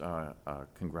against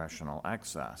congressional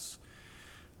excess.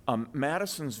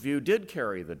 Madison's view did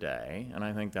carry the day, and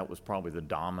I think that was probably the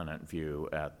dominant view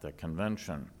at the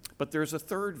convention. But there's a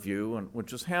third view,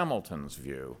 which is Hamilton's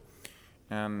view.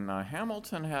 And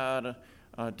Hamilton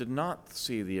did not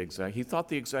see he thought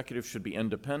the executive should be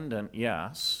independent,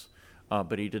 yes,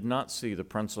 but he did not see the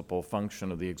principal function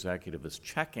of the executive as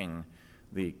checking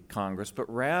the Congress,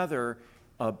 but rather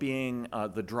being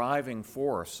the driving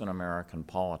force in American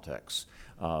politics.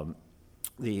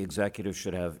 The executive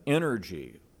should have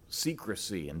energy,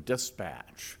 secrecy, and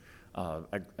dispatch.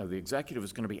 The executive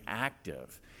is going to be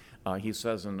active. He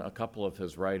says in a couple of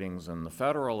his writings in The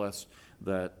Federalist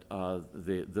that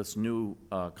this new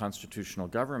constitutional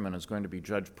government is going to be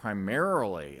judged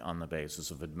primarily on the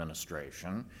basis of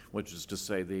administration, which is to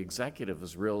say the executive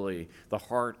is really the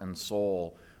heart and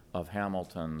soul of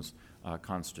Hamilton's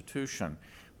Constitution.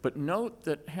 But note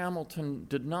that Hamilton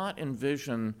did not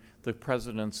envision the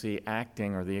presidency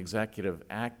acting or the executive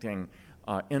acting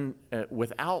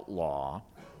without law.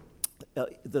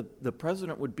 The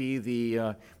president would be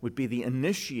the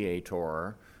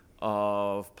initiator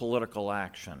of political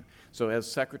action. So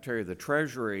as Secretary of the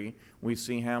Treasury, we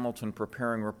see Hamilton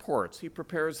preparing reports. He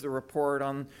prepares the report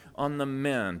on the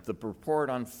mint, the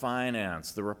report on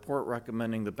finance, the report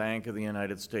recommending the Bank of the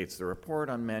United States, the report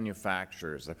on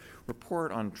manufacturers, the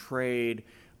report on trade.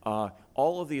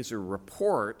 All of these are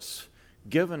reports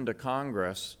given to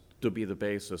Congress to be the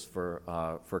basis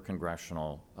for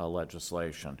congressional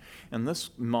legislation. And this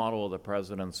model of the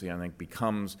presidency, I think,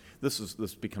 becomes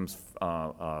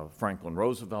Franklin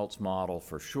Roosevelt's model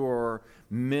for sure.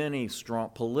 Many strong,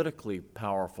 politically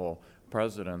powerful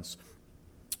presidents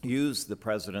use the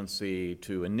presidency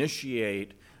to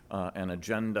initiate an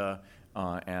agenda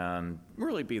and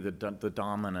really be the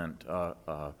dominant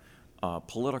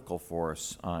political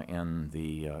force in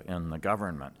the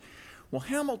government. Well,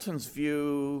 Hamilton's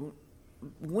view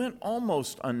went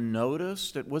almost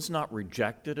unnoticed. It was not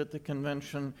rejected at the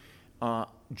convention.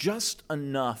 Just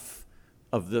enough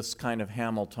of this kind of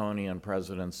Hamiltonian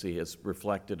presidency is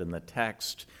reflected in the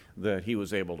text that he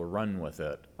was able to run with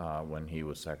it when he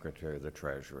was Secretary of the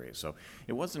Treasury. So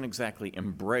it wasn't exactly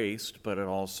embraced, but it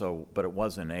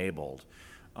was enabled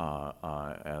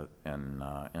by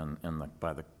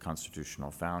the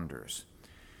constitutional founders.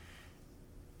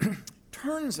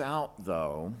 Turns out,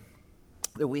 though,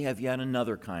 that we have yet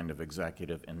another kind of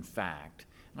executive, in fact,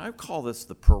 and I call this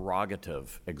the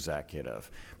prerogative executive.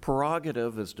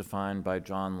 Prerogative, as defined by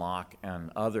John Locke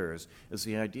and others, is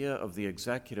the idea of the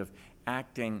executive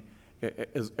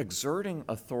exerting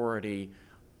authority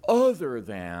other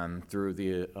than through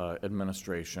the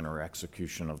administration or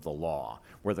execution of the law,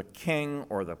 where the king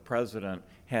or the president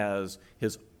has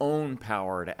his own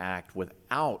power to act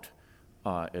without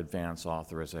advance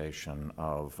authorization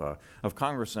of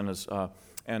Congress, and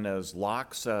as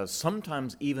Locke says,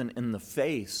 sometimes even in the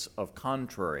face of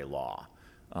contrary law.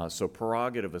 So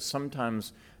prerogative is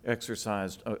sometimes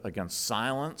exercised against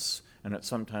silence, and it's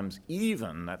sometimes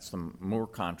even, that's the more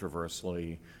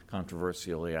controversially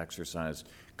exercised,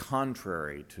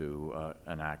 contrary to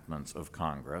enactments of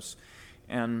Congress.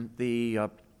 And the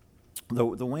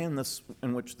way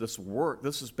in which this worked,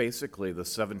 this is basically the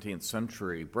 17th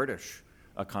century British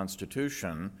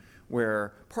Constitution,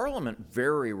 where Parliament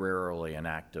very rarely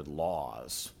enacted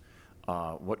laws.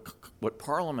 What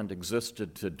Parliament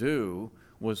existed to do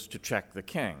was to check the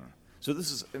king. So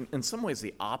this is, in some ways,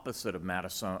 the opposite of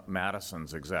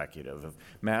Madison's executive. If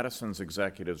Madison's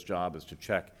executive's job is to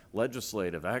check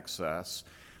legislative excess,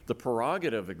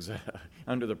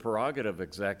 under the prerogative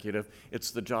executive,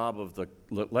 it's the job of the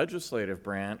legislative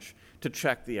branch to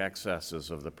check the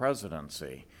excesses of the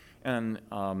presidency. And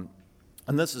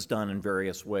this is done in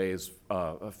various ways,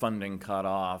 funding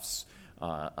cutoffs,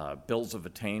 bills of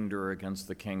attainder against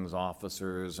the king's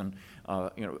officers, and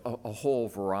a whole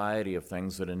variety of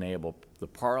things that enable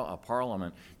a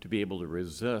parliament to be able to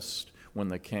resist when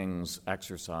the king's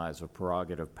exercise of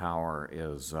prerogative power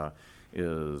is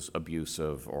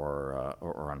abusive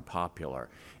or unpopular.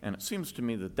 And it seems to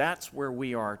me that that's where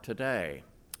we are today,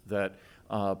 that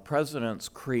presidents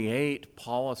create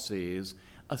policies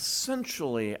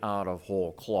essentially out of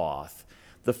whole cloth.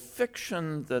 The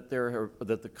fiction that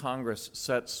the Congress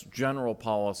sets general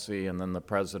policy and then the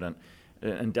president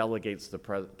and delegates the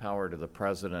power to the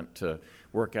president to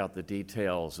work out the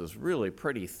details is really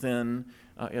pretty thin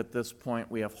at this point.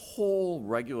 We have whole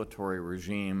regulatory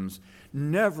regimes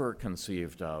never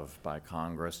conceived of by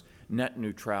Congress. Net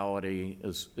neutrality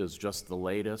is just the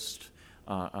latest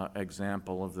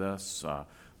example of this.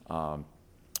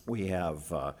 We have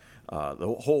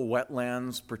the whole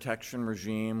wetlands protection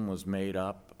regime was made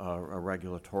up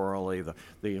regulatorily.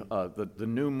 The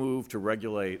new move to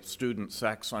regulate student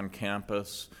sex on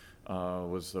campus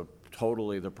was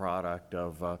totally the product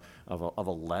of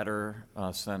a letter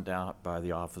sent out by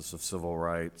the Office of Civil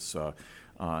Rights,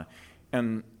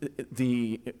 and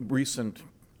the recent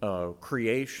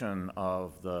creation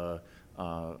of the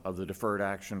Deferred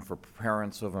Action for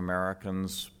Parents of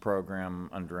Americans program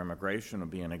under immigration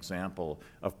would be an example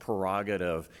of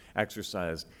prerogative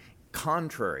exercised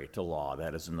contrary to law,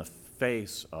 that is, in the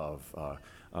face of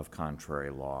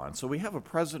contrary law. And so we have a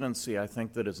presidency, I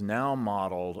think, that is now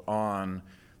modeled on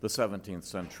the 17th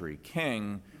century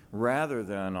king rather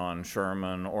than on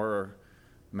Sherman or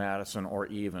Madison or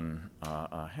even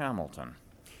Hamilton.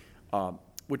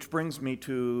 Which brings me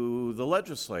to the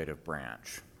legislative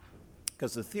branch.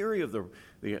 Because the theory of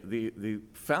the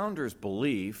founders'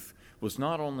 belief was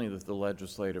not only that the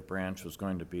legislative branch was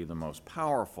going to be the most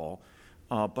powerful,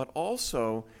 but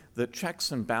also that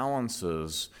checks and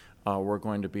balances were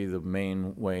going to be the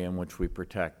main way in which we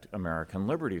protect American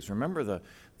liberties. Remember,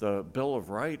 the Bill of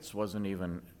Rights wasn't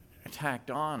even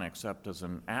tacked on except as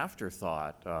an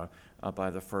afterthought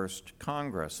by the first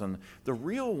Congress. And the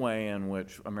real way in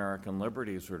which American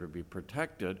liberties were to be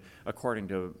protected, according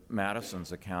to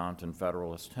Madison's account in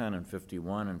Federalist 10 and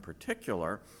 51 in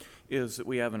particular, is that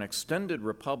we have an extended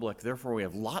republic, therefore we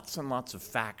have lots and lots of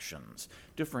factions,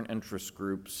 different interest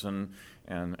groups and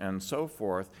so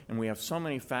forth, and we have so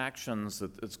many factions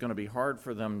that it's going to be hard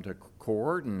for them to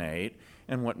coordinate.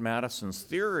 And what Madison's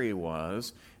theory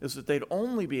was is that they'd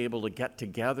only be able to get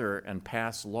together and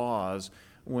pass laws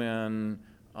when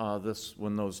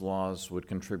those laws would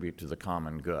contribute to the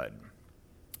common good.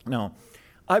 Now,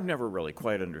 I've never really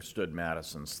quite understood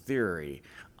Madison's theory.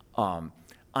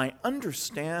 I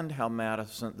understand how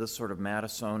this sort of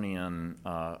Madisonian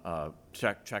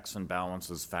checks and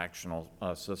balances factional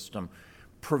system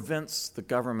prevents the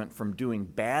government from doing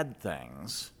bad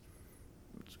things.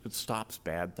 It stops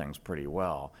bad things pretty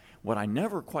well. What I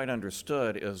never quite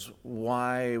understood is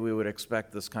why we would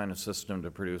expect this kind of system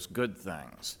to produce good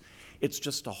things. It's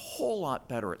just a whole lot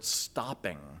better at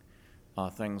stopping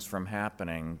things from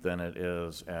happening than it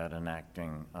is at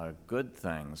enacting good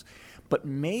things. But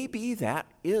maybe that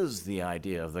is the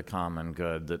idea of the common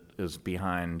good that is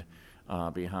behind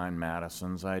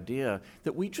Madison's idea,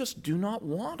 that we just do not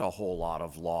want a whole lot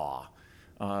of law.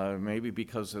 Maybe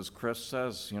because, as Chris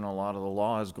says, a lot of the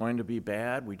law is going to be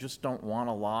bad. We just don't want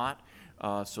a lot.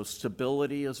 So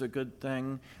stability is a good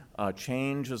thing.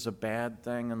 Change is a bad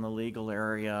thing in the legal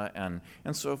area. And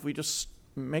so if we just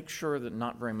make sure that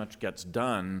not very much gets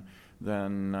done,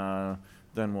 then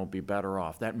then we'll be better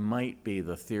off. That might be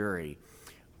the theory.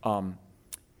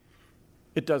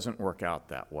 It doesn't work out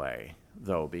that way,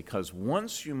 though, because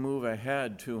once you move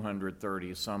ahead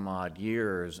 230 some odd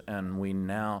years, and we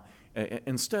now,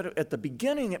 instead of, at the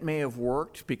beginning it may have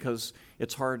worked because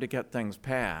it's hard to get things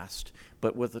passed,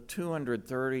 but with the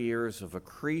 230 years of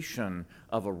accretion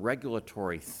of a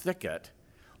regulatory thicket,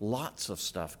 lots of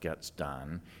stuff gets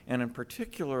done, and in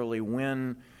particularly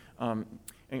when,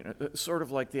 sort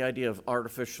of like the idea of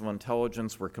artificial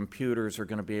intelligence where computers are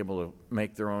going to be able to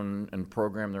make their own and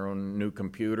program their own new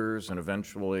computers, and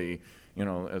eventually,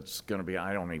 it's going to be,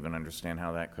 I don't even understand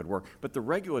how that could work. But the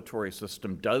regulatory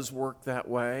system does work that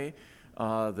way,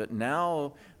 that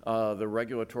now the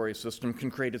regulatory system can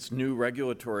create its new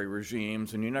regulatory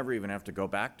regimes, and you never even have to go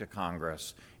back to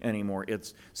Congress anymore.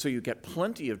 So you get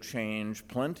plenty of change,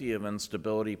 plenty of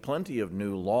instability, plenty of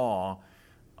new law,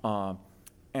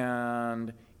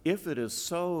 and if it is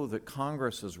so that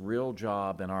Congress's real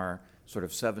job in our sort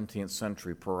of 17th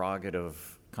century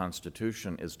prerogative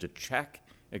Constitution is to check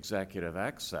executive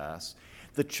excess,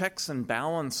 the checks and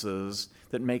balances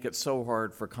that make it so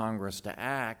hard for Congress to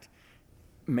act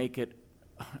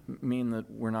mean that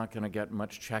we're not going to get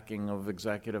much checking of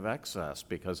executive excess,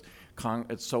 because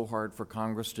it's so hard for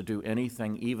Congress to do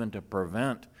anything even to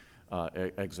prevent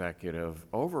executive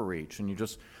overreach. And you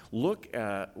just look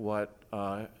at what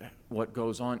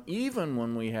goes on, even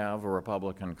when we have a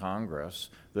Republican Congress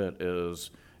that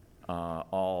is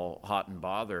all hot and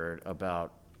bothered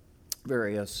about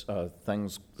various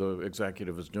things the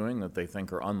executive is doing that they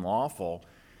think are unlawful,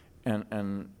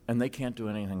 and they can't do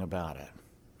anything about it.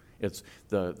 It's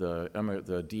the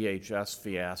DHS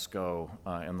fiasco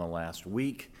in the last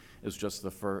week is just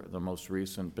the most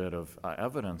recent bit of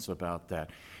evidence about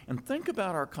that. And think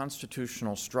about our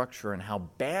constitutional structure and how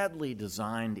badly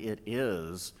designed it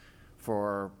is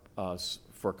for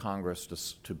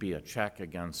Congress to be a check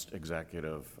against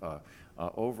executive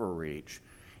overreach.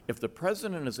 If the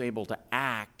president is able to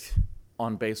act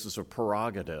on basis of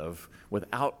prerogative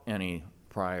without any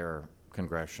prior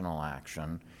congressional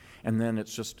action, and then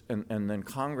and then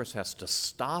Congress has to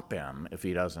stop him if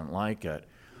he doesn't like it,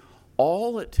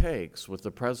 all it takes with the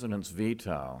president's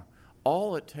veto,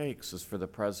 all it takes is for the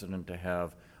president to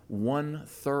have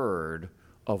 1/3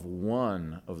 of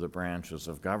one of the branches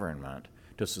of government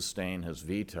to sustain his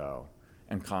veto,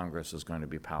 and Congress is going to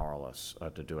be powerless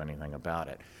to do anything about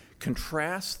it.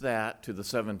 Contrast that to the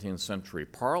 17th century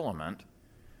Parliament,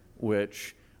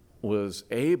 which was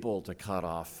able to cut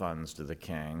off funds to the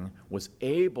king, was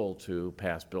able to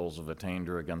pass bills of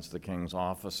attainder against the king's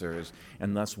officers,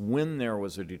 and thus when there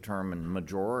was a determined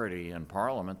majority in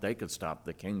Parliament, they could stop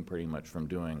the king pretty much from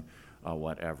doing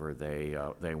whatever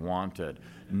they wanted.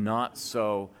 Not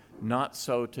so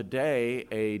today.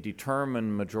 A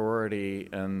determined majority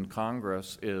in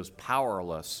Congress is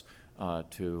powerless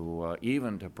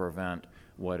even to prevent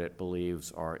what it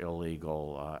believes are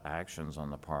illegal actions on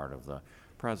the part of the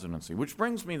presidency. Which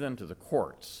brings me then to the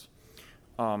courts.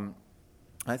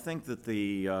 I think that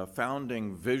the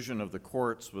founding vision of the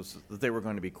courts was that they were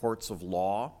going to be courts of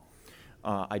law.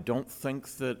 I don't think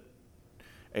that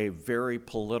a very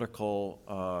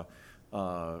political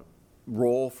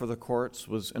role for the courts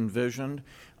was envisioned.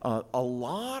 A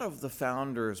lot of the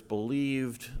founders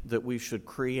believed that we should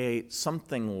create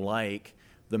something like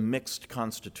the mixed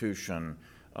constitution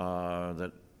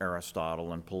that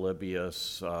Aristotle and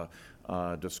Polybius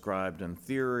described in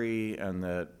theory, and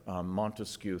that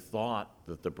Montesquieu thought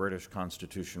that the British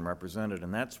Constitution represented.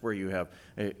 And that's where you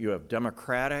have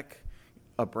democratic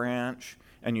a branch,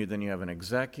 and then you have an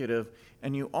executive,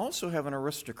 and you also have an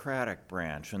aristocratic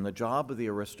branch. And the job of the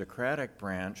aristocratic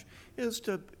branch is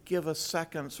to give a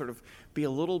second, sort of be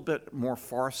a little bit more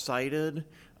far-sighted,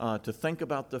 to think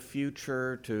about the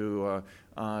future, to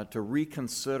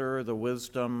reconsider the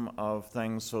wisdom of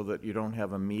things so that you don't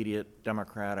have immediate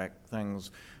democratic things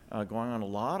going on. A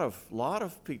lot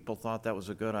of people thought that was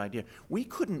a good idea. We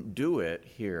couldn't do it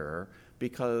here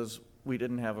because we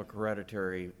didn't have a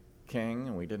hereditary king,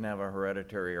 and we didn't have a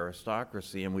hereditary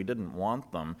aristocracy, and we didn't want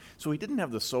them. So we didn't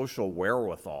have the social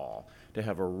wherewithal to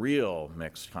have a real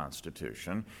mixed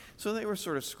constitution. So they were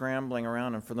sort of scrambling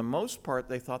around, and for the most part,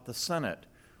 they thought the Senate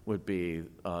would be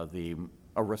the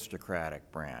aristocratic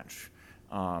branch.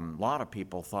 A lot of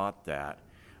people thought that.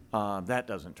 That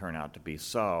doesn't turn out to be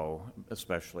so,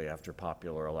 especially after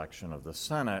popular election of the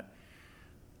Senate.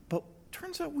 But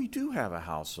turns out we do have a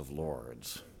House of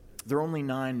Lords. There are only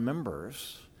 9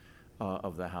 members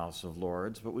of the House of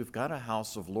Lords, but we've got a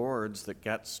House of Lords that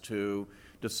gets to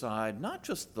decide not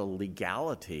just the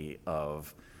legality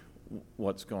of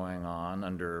what's going on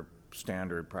under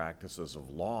standard practices of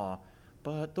law,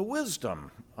 but the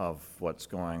wisdom of what's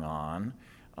going on.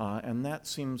 And that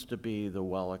seems to be the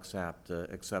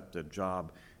accepted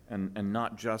job, and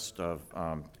not just of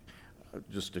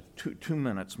just 2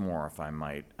 minutes more, if I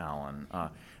might, Alan.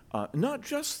 Not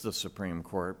just the Supreme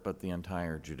Court, but the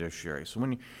entire judiciary. So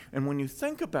when you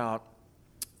think about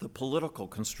the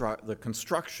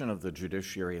construction of the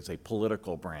judiciary as a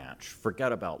political branch,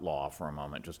 forget about law for a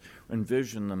moment. Just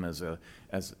envision them as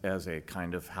a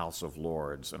kind of House of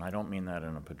Lords, and I don't mean that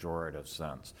in a pejorative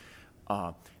sense.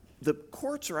 The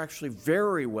courts are actually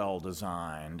very well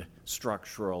designed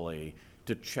structurally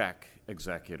to check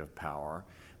executive power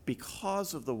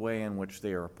because of the way in which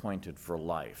they are appointed for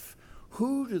life.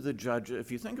 Who do the judges,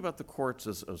 if you think about the courts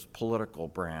as political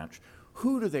branch,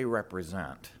 who do they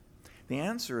represent? The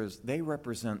answer is they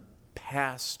represent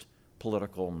past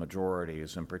political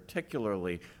majorities, and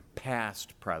particularly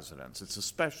past presidents. It's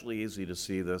especially easy to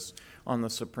see this on the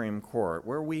Supreme Court,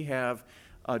 where we have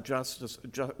a justice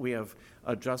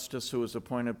who was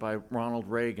appointed by Ronald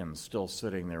Reagan still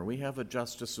sitting there. We have a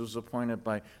justice who was appointed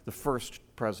by the first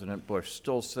President Bush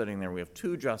still sitting there. We have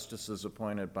 2 justices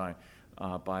appointed by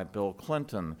Bill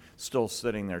Clinton still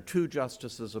sitting there. 2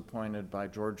 justices appointed by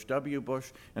George W.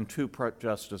 Bush and 2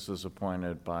 justices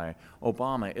appointed by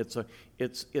Obama. It's a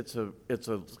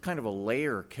kind of a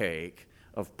layer cake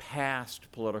of past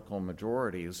political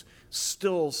majorities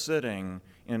still sitting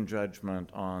in judgment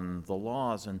on the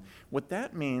laws. And what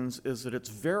that means is that it's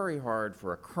very hard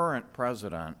for a current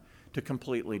president to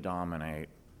completely dominate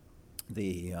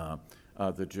the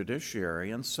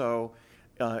judiciary. And so,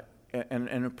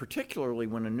 and particularly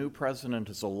when a new president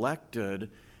is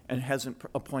elected and hasn't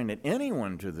appointed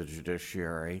anyone to the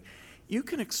judiciary, you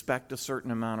can expect a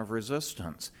certain amount of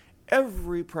resistance.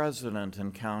 Every president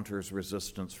encounters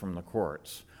resistance from the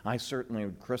courts.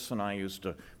 Chris and I used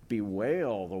to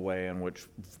bewail the way in which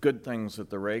good things that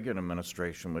the Reagan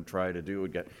administration would try to do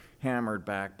would get hammered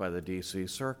back by the D.C.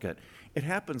 Circuit. It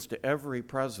happens to every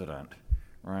president,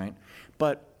 right?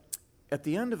 But at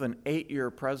the end of an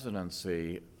 8-year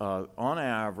presidency, on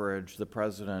average, the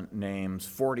president names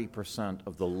 40%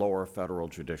 of the lower federal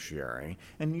judiciary,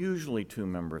 and usually 2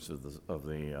 members of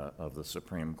the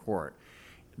Supreme Court.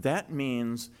 That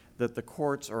means that the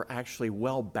courts are actually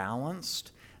well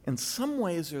balanced. In some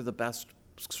ways, they're the best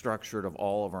structured of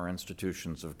all of our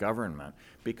institutions of government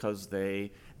because they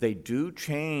do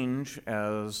change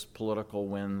as political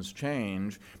winds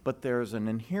change, but there's an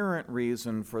inherent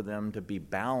reason for them to be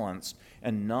balanced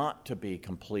and not to be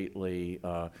completely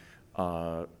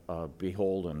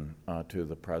beholden to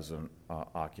the present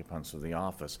occupants of the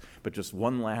office. But just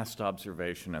one last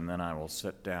observation, and then I will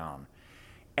sit down.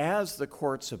 As the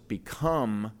courts have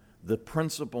become the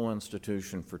principal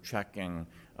institution for checking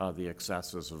the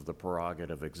excesses of the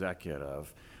prerogative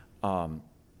executive,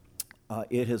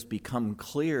 it has become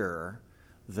clear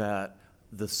that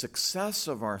the success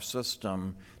of our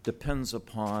system depends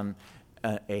upon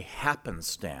a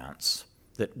happenstance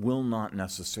that will not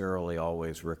necessarily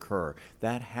always recur.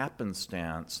 That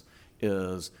happenstance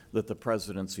is that the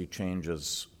presidency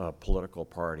changes a political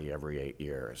party every 8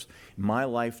 years. In my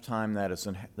lifetime, that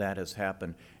has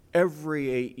happened.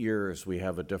 Every 8 years we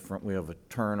have a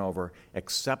turnover,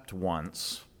 except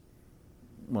once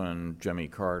when Jimmy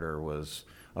Carter was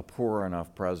a poor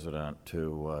enough president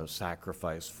to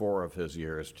sacrifice 4 of his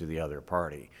years to the other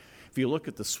party. If you look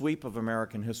at the sweep of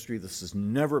American history, this has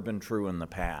never been true in the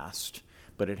past,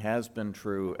 but it has been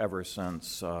true ever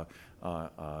since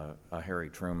Harry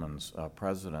Truman's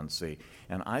presidency.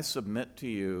 And I submit to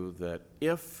you that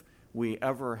if we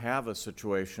ever have a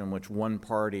situation in which one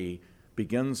party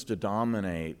begins to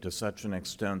dominate to such an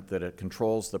extent that it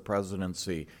controls the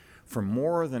presidency for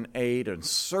more than 8 and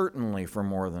certainly for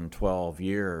more than 12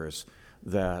 years,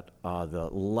 that the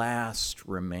last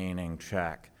remaining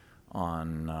check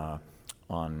on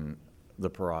the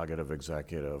prerogative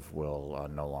executive will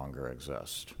no longer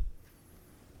exist.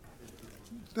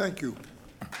 Thank you.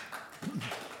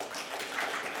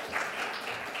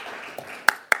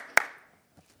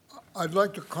 I'd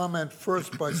like to comment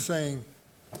first by saying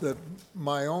that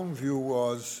my own view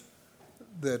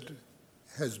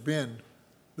has been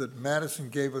that Madison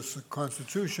gave us a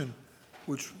constitution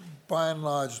which by and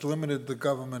large limited the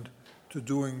government to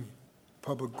doing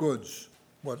public goods,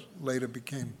 what later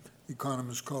became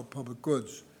economists called public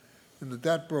goods. And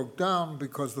that broke down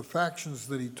because the factions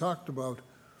that he talked about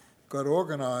got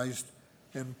organized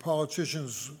and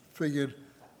politicians figured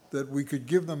that we could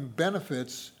give them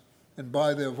benefits and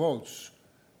buy their votes.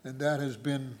 And that has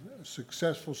been a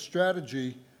successful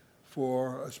strategy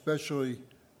for, especially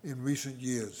in recent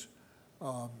years.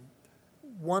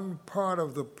 One part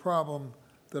of the problem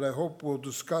that I hope we'll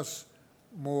discuss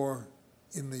more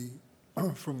in the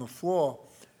from the floor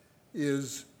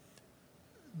is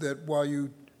that while you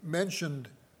mentioned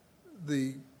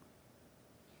the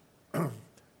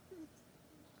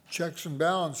checks and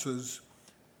balances,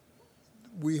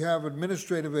 we have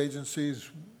administrative agencies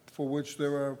for which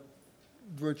there are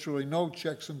virtually no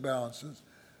checks and balances.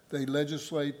 They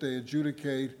legislate, they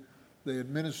adjudicate, they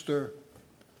administer,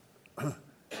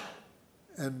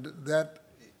 and that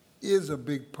is a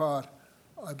big part,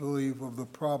 I believe, of the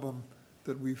problem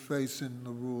that we face in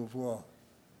the rule of law.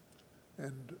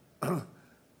 And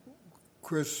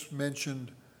Chris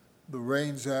mentioned the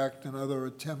REINS Act and other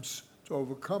attempts to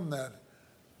overcome that,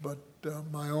 but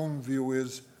my own view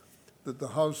is that the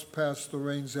House passed the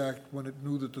REINS Act when it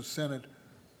knew that the Senate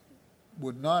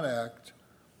would not act.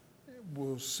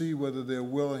 We'll see whether they're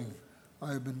willing.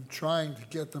 I have been trying to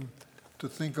get them to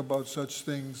think about such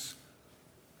things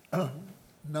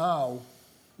now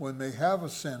when they have a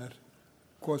Senate.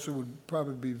 Of course, it would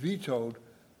probably be vetoed,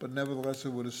 but nevertheless, it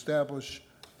would establish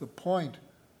the point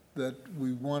that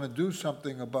we want to do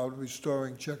something about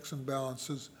restoring checks and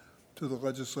balances to the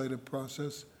legislative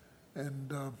process,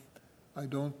 and I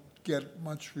don't get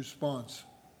much response.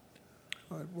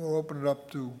 All right, we'll open it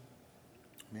up to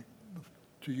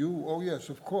you. Oh, yes,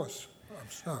 of course. I'm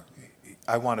sorry.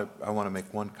 I want to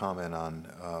make one comment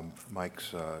on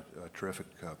Mike's terrific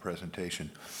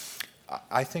presentation.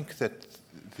 I think that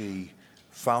the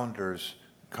Founders'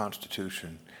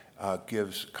 Constitution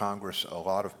gives Congress a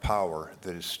lot of power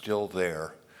that is still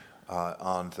there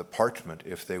on the parchment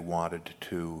if they wanted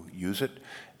to use it,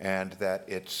 and that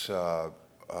its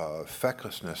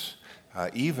fecklessness,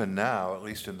 even now, at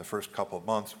least in the first couple of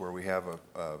months where we have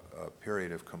a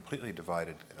period of completely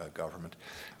divided government,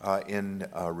 in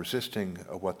resisting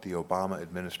what the Obama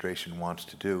administration wants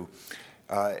to do,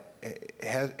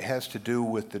 has to do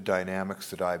with the dynamics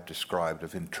that I've described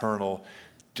of internal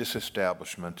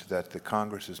disestablishment, that the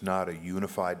Congress is not a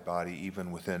unified body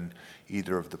even within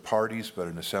either of the parties, but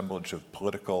an assemblage of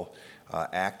political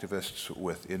activists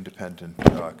with independent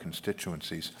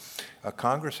constituencies.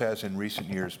 Congress has in recent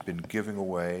years been giving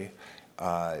away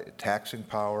taxing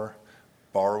power,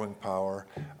 borrowing power,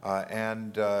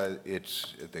 and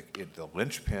it's the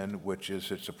linchpin, which is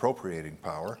its appropriating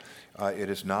power. It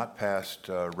has not passed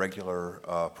regular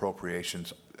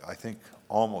appropriations, I think,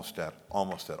 almost at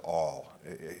all.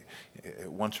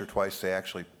 Once or twice they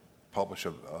actually publish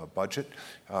a budget,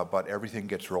 but everything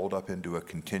gets rolled up into a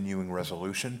continuing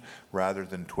resolution rather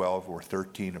than 12 or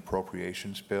 13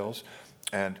 appropriations bills.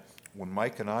 And when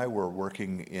Mike and I were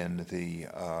working in the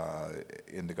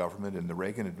government in the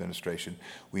Reagan administration,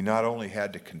 we not only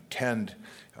had to contend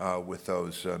with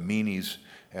those meanies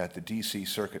at the D.C.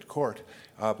 Circuit Court,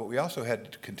 but we also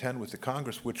had to contend with the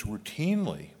Congress, which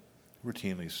routinely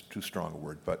is too strong a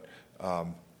word, but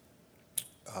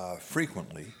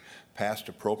frequently passed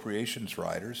appropriations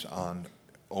riders on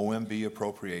OMB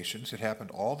appropriations. It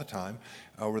happened all the time,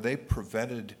 where they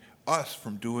prevented us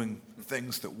from doing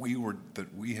things that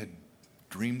we had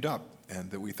dreamed up and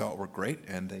that we thought were great,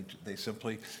 and they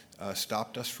simply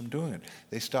stopped us from doing it.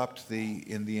 They stopped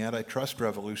in the antitrust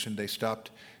revolution, they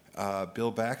stopped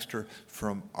Bill Baxter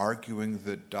from arguing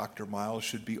that Dr. Miles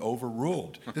should be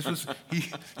overruled.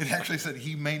 It actually said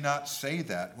he may not say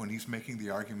that when he's making the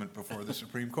argument before the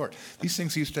Supreme Court. These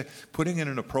things he used to, putting in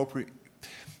an appropriate,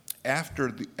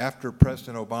 after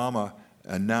President Obama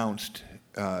announced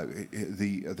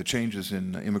the changes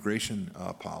in immigration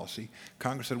policy,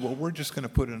 Congress said, well, we're just going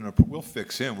to we'll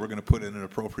fix him, we're going to put in an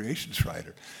appropriations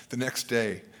rider. The next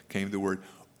day came the word,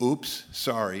 oops,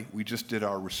 sorry, we just did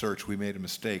our research, we made a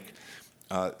mistake.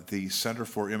 The Center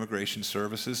for Immigration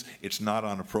Services, it's not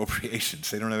on appropriations.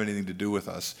 They don't have anything to do with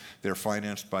us. They're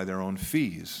financed by their own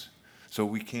fees. So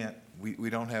we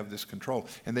don't have this control.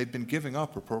 And they've been giving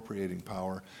up appropriating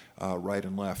power right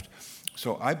and left.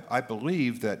 So I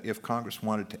believe that if Congress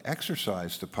wanted to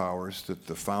exercise the powers that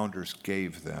the founders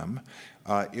gave them,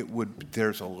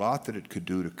 there's a lot that it could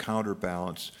do to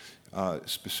counterbalance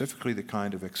specifically the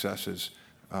kind of excesses,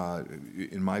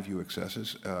 in my view,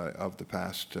 excesses of the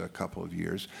past couple of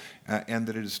years, and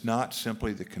that it is not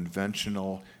simply the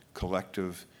conventional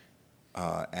collective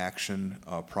action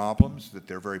problems, that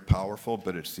they're very powerful,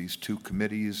 but it's these two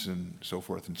committees and so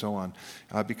forth and so on,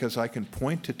 because I can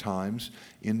point to times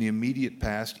in the immediate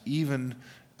past, even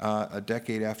a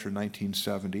decade after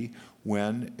 1970,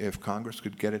 when if Congress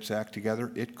could get its act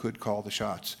together, it could call the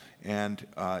shots, and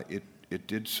it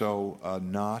did so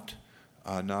not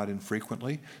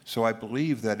infrequently. So I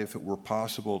believe that if it were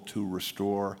possible to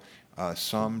restore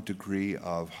some degree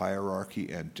of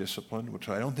hierarchy and discipline, which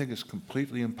I don't think is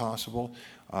completely impossible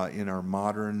in our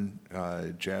modern,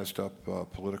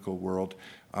 jazzed-up political world,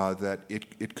 that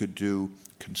it could do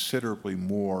considerably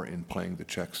more in playing the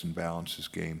checks and balances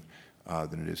game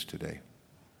than it is today.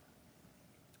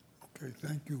 Okay,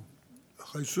 thank you.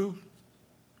 Jesus?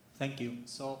 Thank you.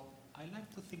 So I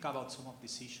like to think about some of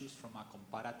these issues from a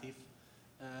comparative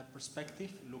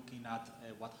perspective, looking at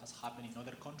what has happened in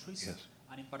other countries. Yes.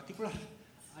 And in particular,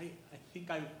 I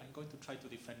think I'm going to try to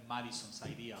defend Madison's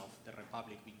idea of the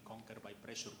Republic being conquered by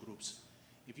pressure groups.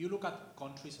 If you look at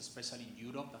countries, especially in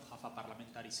Europe, that have a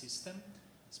parliamentary system,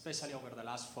 especially over the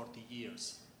last 40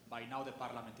 years, by now the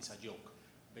parliament is a joke.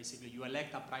 Basically, you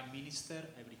elect a prime minister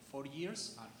every 4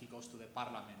 years, and he goes to the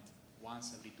parliament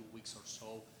once every 2 weeks or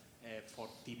so for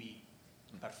TV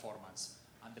performance.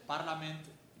 And the parliament,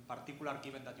 in particular,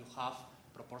 given that you have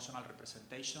proportional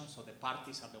representation, so the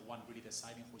parties are the one really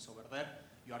deciding who's over there,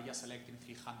 you are just electing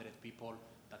 300 people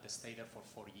that stay there for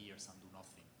 4 years and do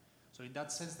nothing. So in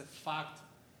that sense, the fact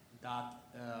that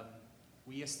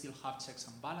we still have checks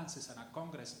and balances and a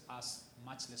Congress as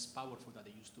much less powerful than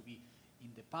they used to be in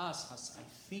the past has, I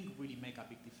think, really make a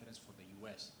big difference for the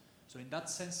US. So in that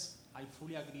sense, I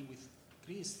fully agree with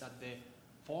Chris that the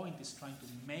point is trying to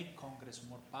make Congress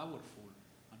more powerful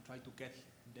and try to get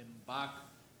them back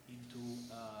into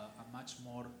a much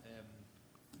more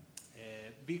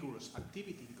vigorous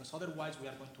activity, because otherwise we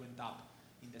are going to end up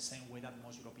in the same way that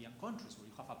most European countries, where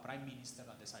you have a prime minister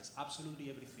that decides absolutely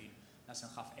everything,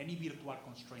 doesn't have any virtual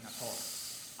constraint at all.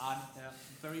 And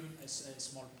very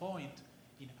small point,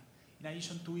 in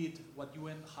addition to it, what you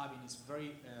end having is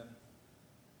very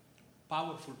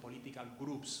powerful political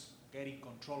groups getting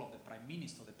control of the prime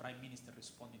minister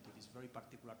responding to these very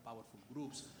particular powerful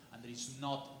groups, and there is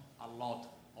not a lot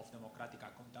of democratic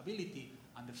accountability.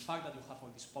 And the fact that you have all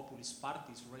these populist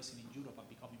parties rising in Europe and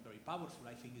becoming very powerful,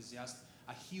 I think is just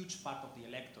a huge part of the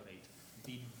electorate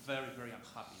being very, very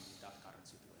unhappy with that current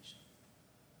situation.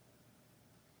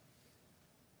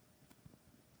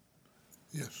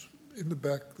 Yes, in the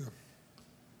back there.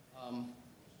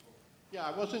 Yeah,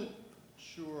 I wasn't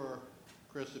sure,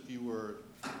 Chris, if you were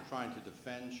trying to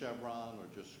defend Chevron or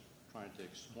just trying to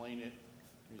explain it.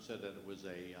 You said that it was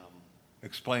a...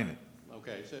 Explain it.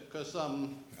 Okay, so because...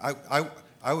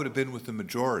 I would have been with the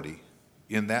majority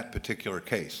in that particular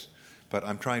case, but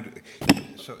I'm trying to...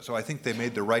 So I think they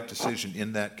made the right decision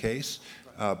in that case,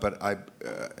 but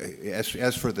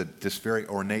as for this very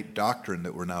ornate doctrine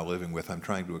that we're now living with, I'm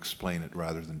trying to explain it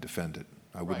rather than defend it.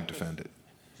 I wouldn't defend it.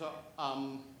 So,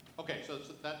 okay, so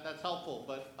that's helpful,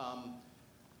 but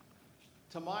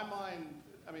to my mind,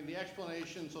 I mean, the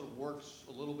explanation sort of works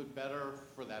a little bit better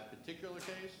for that particular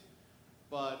case,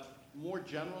 but more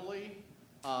generally,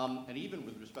 and even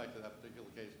with respect to that particular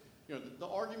case, you know, the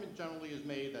argument generally is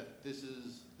made that this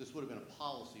would have been a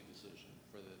policy decision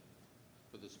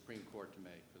for the Supreme Court to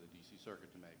make, for the DC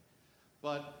Circuit to make,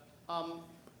 but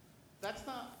that's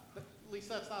not, at least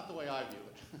that's not the way I view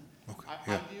it.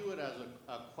 Okay, I view it as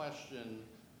a question,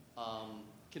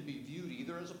 can be viewed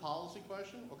either as a policy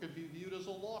question or could be viewed as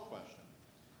a law question.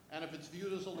 And if it's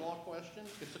viewed as a law question,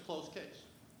 it's a closed case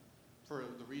for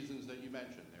the reasons that you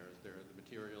mentioned. There are the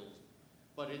materials.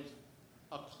 But it's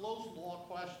a closed law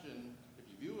question, if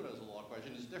you view it as a law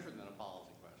question, is different than a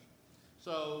policy question.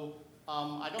 So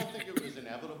I don't think it was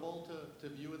inevitable to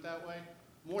view it that way.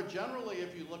 More generally,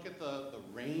 if you look at the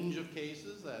range of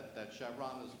cases that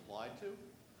Chevron is applied to,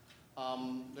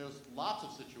 there's lots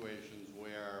of situations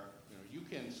where you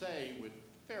can say with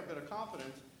a fair bit of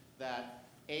confidence that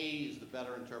A is the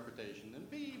better interpretation than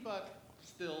B, but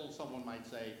still someone might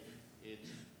say it's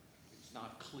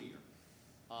not clear.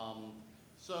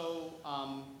 So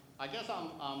I guess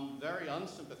I'm very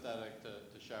unsympathetic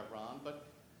to Chevron, but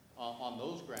on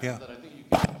those grounds that I think you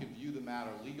can view the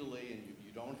matter legally, and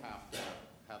you don't have to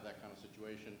have that kind of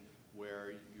situation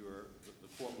where the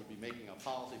court would be making up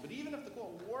policy. But even if the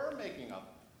court were making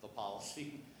up the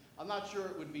policy, I'm not sure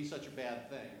it would be such a bad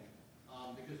thing,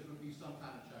 because it would be some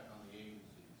kind of check on the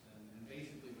agencies. And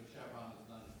basically what Chevron has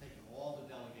done is taken all the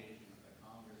delegations that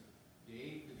Congress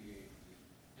gave to the agencies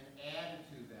and added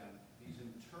to them these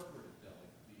interpretive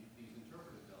delegations, which has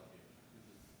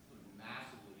sort of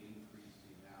massively increased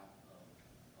the amount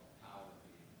of power that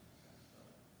the agencies have. So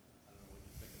I don't know what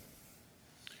you think of that.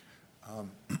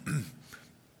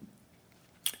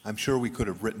 I'm sure we could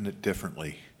have written it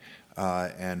differently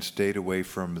and stayed away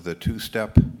from the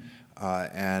two-step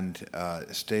and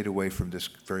stayed away from this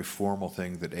very formal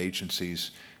thing that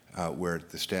agencies where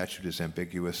the statute is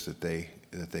ambiguous, that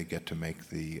they get to make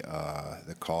the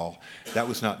call. That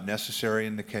was not necessary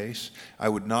in the case. I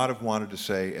would not have wanted to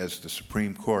say, as the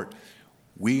Supreme Court,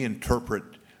 we interpret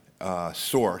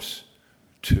source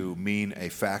to mean a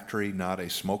factory, not a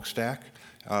smokestack,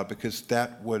 because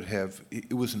that would have,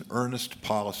 it was an earnest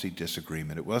policy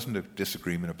disagreement. It wasn't a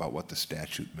disagreement about what the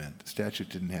statute meant. The statute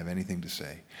didn't have anything to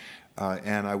say.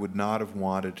 And I would not have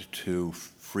wanted to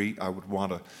I would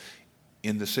want to,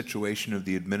 in the situation of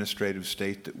the administrative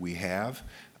state that we have,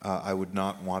 I would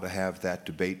not want to have that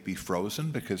debate be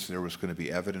frozen, because there was going to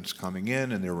be evidence coming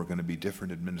in and there were going to be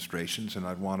different administrations, and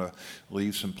I'd want to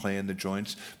leave some play in the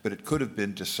joints. But it could have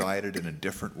been decided in a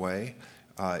different way.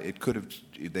 They could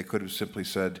have simply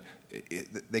said,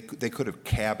 they could have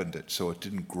cabined it so it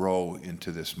didn't grow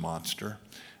into this monster.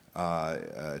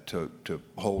 To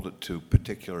hold it to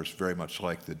particulars very much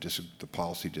like the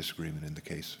policy disagreement in the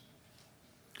case.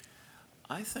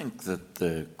 I think that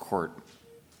the court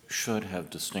should have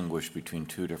distinguished between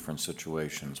two different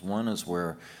situations. One is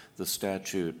where the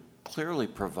statute clearly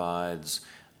provides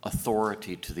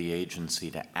authority to the agency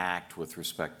to act with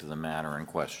respect to the matter in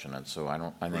question. And so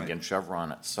I think in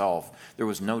Chevron itself, there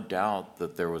was no doubt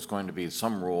that there was going to be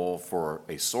some rule for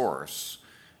a source.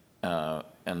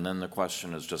 And then the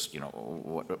question is just,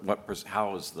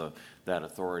 how is that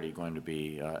authority going to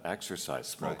be exercised,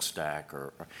 smokestack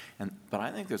but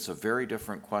I think there's a very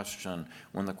different question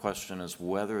when the question is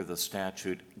whether the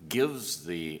statute gives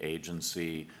the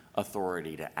agency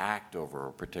authority to act over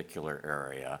a particular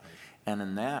area. And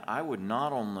in that, I would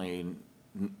not only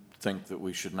think that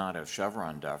we should not have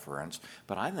Chevron deference,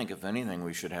 but I think, if anything,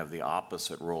 we should have the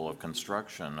opposite rule of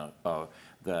construction,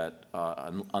 that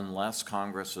unless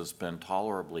Congress has been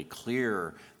tolerably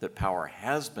clear that power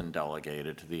has been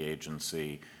delegated to the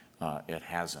agency, it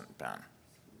hasn't been.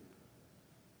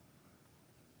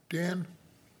 Dan?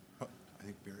 I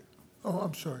think Barry. Oh,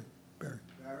 I'm sorry, Barry.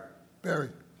 Barry.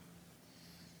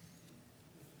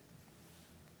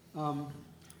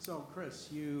 So,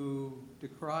 Chris, you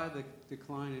decry the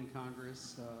decline in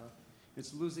Congress.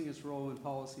 It's losing its role in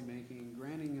policymaking,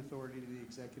 granting authority to the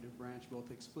executive branch,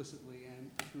 both explicitly and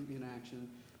through inaction.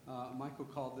 Michael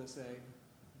called this a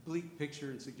bleak picture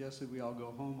and suggested we all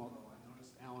go home, although I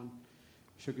noticed Alan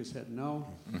shook his head no.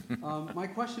 My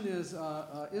question is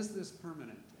this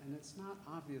permanent? And it's not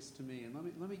obvious to me. And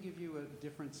let me give you a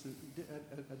different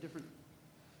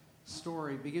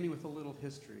story, beginning with a little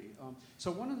history.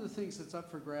 So one of the things that's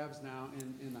up for grabs now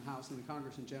in the House and the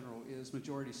Congress in general is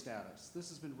majority status. This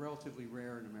has been relatively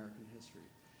rare in American history.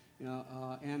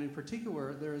 And in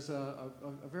particular, there's a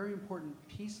very important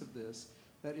piece of this,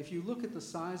 that if you look at the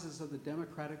sizes of the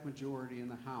Democratic majority in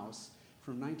the House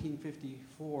from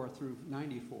 1954 through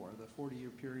 94, the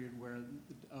 40-year period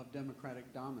of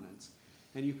Democratic dominance,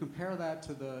 and you compare that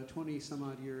to the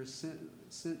 20-some-odd years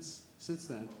since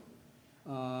then,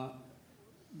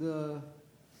 the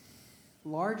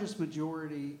largest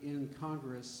majority in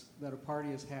Congress that a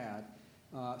party has had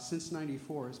since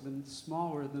 94 has been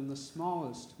smaller than the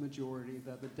smallest majority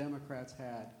that the Democrats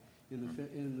had in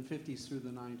the 50s through the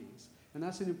 90s. And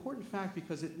that's an important fact,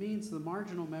 because it means the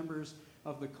marginal members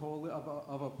of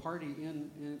a party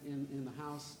in the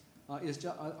House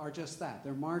are just that.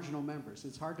 They're marginal members.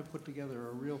 It's hard to put together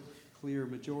a real clear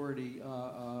majority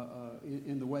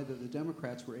in the way that the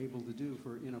Democrats were able to do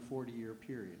in a 40-year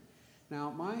period.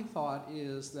 Now, my thought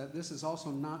is that this is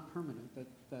also not permanent,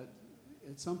 that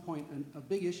at some point a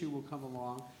big issue will come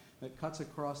along that cuts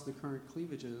across the current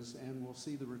cleavages, and we'll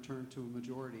see the return to a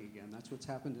majority again. That's what's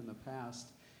happened in the past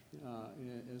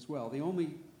as well. The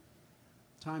only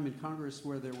time in Congress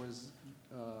where there was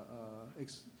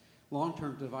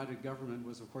long-term divided government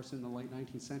was, of course, in the late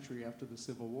 19th century after the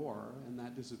Civil War, and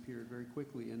that disappeared very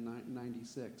quickly in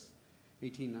 1896.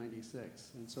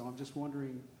 And so I'm just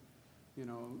wondering,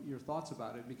 your thoughts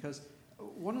about it, because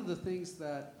one of the things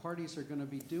that parties are going to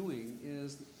be doing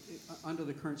is, under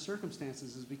the current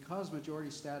circumstances, is because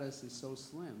majority status is so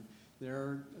slim,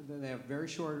 they have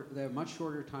much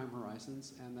shorter time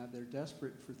horizons, and that they're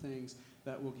desperate for things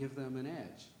that will give them an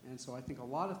edge. And so I think a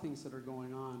lot of things that are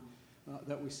going on,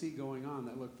 that we see going on,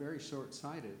 that look very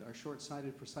short-sighted, are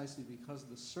short-sighted precisely because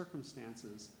the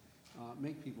circumstances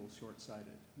make people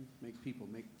short-sighted, make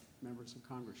members of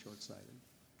Congress short-sighted.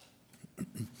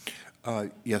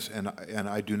 Yes, and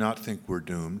I do not think we're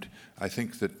doomed. I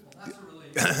think that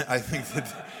I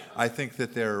think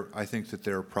that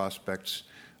there are prospects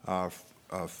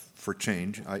for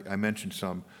change. I mentioned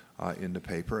some in the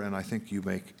paper, and I think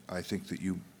that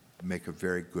you make a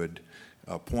very good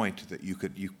point that you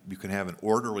can have an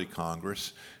orderly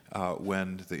Congress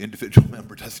when the individual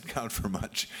member doesn't count for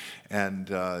much, and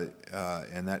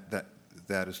that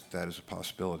is a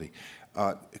possibility.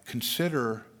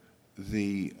 Consider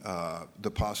the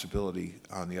possibility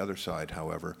on the other side,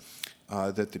 however,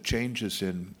 that the changes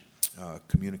in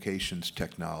communications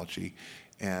technology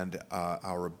and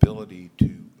our ability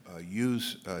to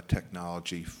use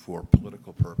technology for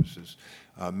political purposes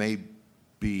may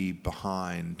be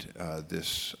behind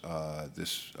this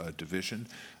division.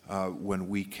 When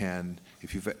we can,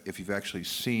 if you've actually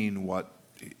seen what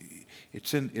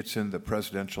it's in the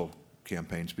presidential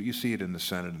campaigns, but you see it in the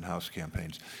Senate and House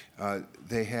campaigns.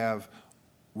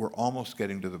 We're almost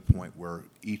getting to the point where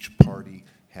each party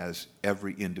has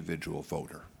every individual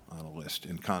voter on a list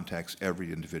and contacts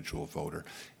every individual voter.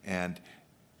 And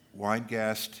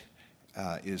Weingast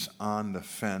is on the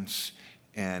fence,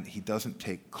 and he doesn't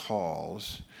take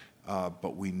calls,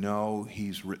 but we know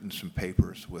he's written some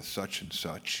papers with such and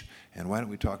such, and why don't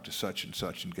we talk to such and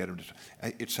such and get him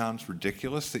to... It sounds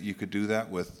ridiculous that you could do that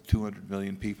with 200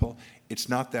 million people. It's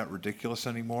not that ridiculous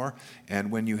anymore, and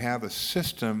when you have a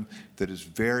system that is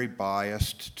very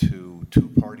biased to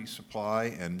two-party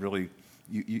supply, and really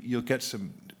you'll get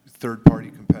some third-party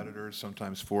competitors,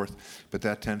 sometimes fourth, but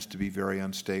that tends to be very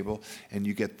unstable, and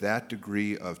you get that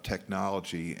degree of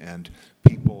technology, and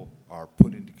people are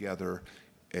putting together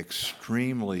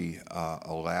extremely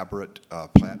elaborate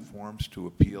platforms to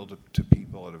appeal to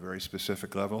people at a very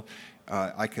specific level.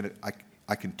 I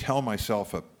can tell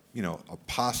myself a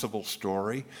possible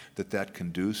story that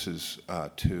conduces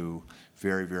to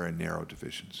very, very narrow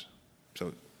divisions.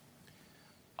 So,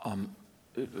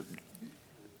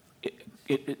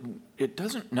 it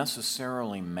doesn't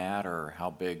necessarily matter how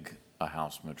big a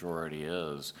House majority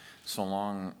is, so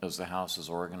long as the House is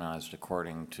organized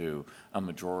according to a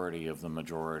majority of the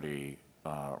majority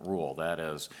rule. That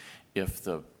is, if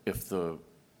the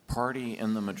party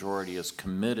in the majority is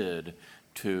committed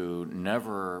to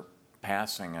never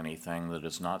passing anything that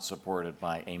is not supported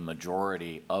by a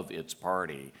majority of its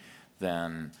party,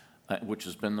 then which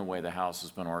has been the way the House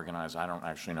has been organized. I don't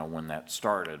actually know when that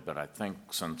started, but I think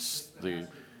since the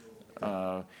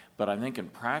but I think in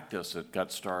practice it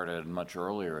got started much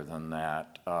earlier than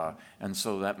that, and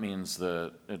so that means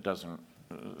that it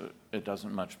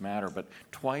doesn't much matter. But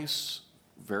twice,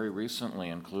 very recently,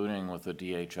 including with the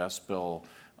DHS bill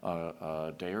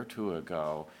a day or two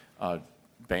ago,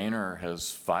 Boehner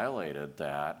has violated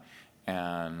that,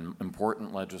 and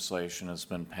important legislation has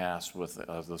been passed with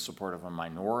the support of a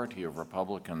minority of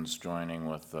Republicans joining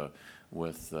with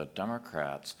the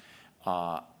Democrats.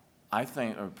 I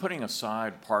think, putting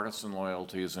aside partisan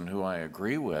loyalties and who I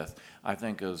agree with, I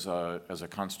think as a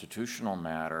constitutional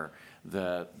matter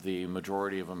that the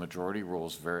majority of a majority rule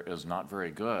is not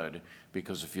very good,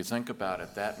 because if you think about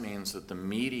it, that means that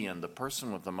the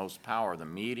person with the most power, the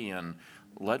median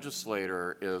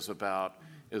legislator is the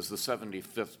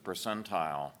 75th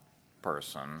percentile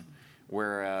person,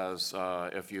 whereas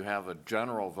if you have a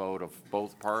general vote of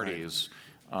both parties,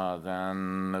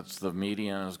 then the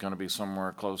median is going to be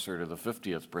somewhere closer to the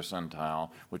 50th percentile,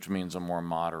 which means a more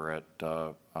moderate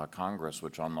Congress,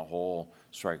 which on the whole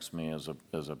strikes me as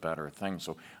a better thing.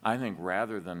 So I think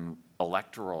rather than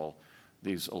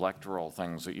these electoral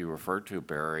things that you referred to,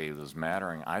 Barry, as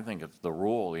mattering, I think it's the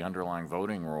rule, the underlying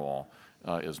voting rule,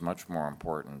 is much more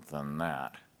important than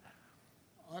that.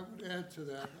 I would add to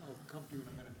that, I'll come to you in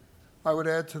a minute. I would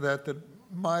add to that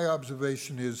my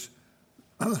observation is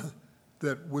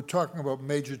that we're talking about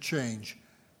major change,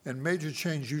 and major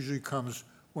change usually comes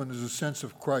when there's a sense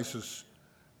of crisis,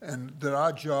 and that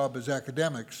our job as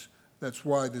academics, that's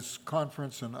why this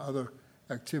conference and other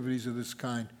activities of this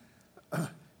kind,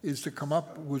 is to come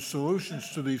up with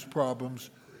solutions to these problems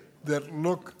that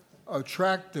look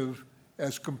attractive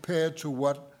as compared to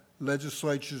what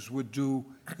legislatures would do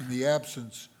in the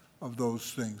absence of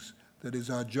those things. That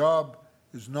is, our job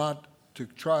is not to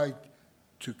try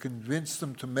to convince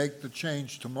them to make the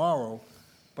change tomorrow,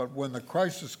 but when the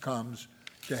crisis comes,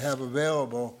 to have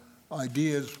available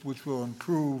ideas which will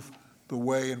improve the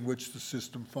way in which the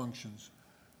system functions.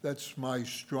 That's my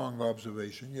strong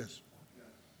observation. Yes.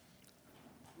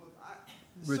 Look,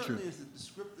 Richard. Certainly as a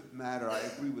descriptive matter, I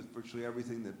agree with virtually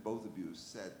everything that both of you have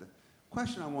said. The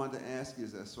question I wanted to ask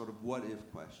is a sort of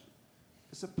what-if question.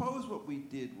 Suppose what we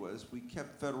did was we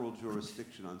kept federal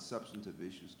jurisdiction on substantive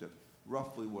issues to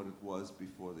roughly what it was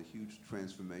before the huge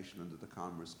transformation under the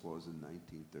Commerce Clause in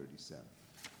 1937.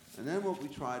 And then what we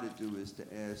try to do is to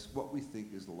ask what we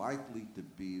think is likely to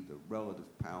be the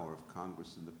relative power of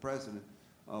Congress and the President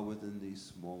within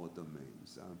these smaller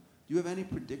domains. Do you have any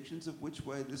predictions of which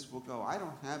way this will go? I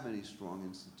don't have any strong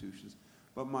institutions.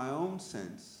 But my own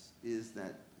sense is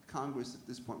that Congress at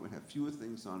this point would have fewer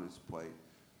things on its plate,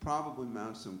 probably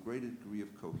mount some greater degree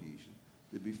of cohesion.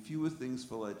 There'd be fewer things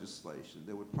for legislation.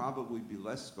 There would probably be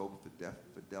less scope for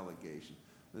delegation.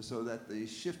 And so that the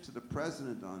shift to the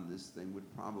president on this thing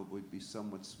would probably be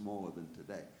somewhat smaller than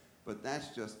today. But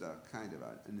that's just a kind of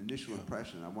an initial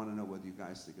impression. I want to know whether you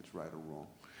guys think it's right or wrong.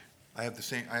 I have the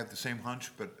same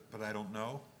hunch, but I don't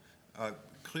know.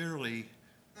 Clearly,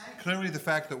 the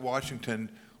fact that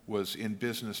Washington was in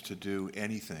business to do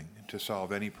anything, to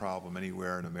solve any problem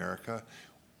anywhere in America,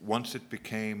 once it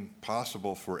became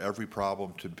possible for every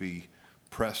problem to be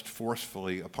pressed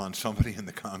forcefully upon somebody in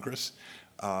the Congress,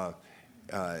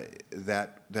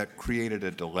 that created a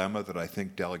dilemma that I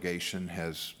think delegation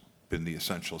has been the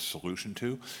essential solution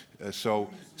to.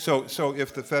 So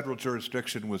if the federal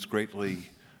jurisdiction was greatly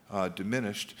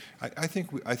diminished, I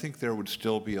think there would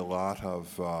still be a lot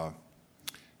of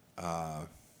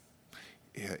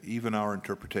even our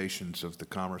interpretations of the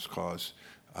Commerce Clause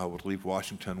would leave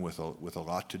Washington with a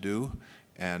lot to do,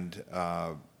 and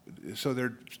so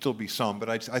there'd still be some, but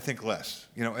I think less.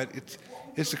 You know,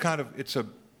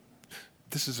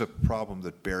 this is a problem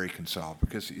that Barry can solve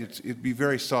because it'd be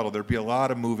very subtle. There'd be a lot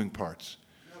of moving parts.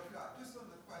 Just on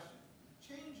the question,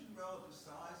 change in relative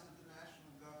size of the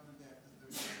national government after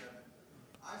 37,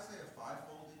 I say a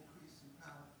five-fold increase in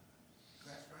power. Does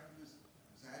that strike you as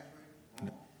exaggerated,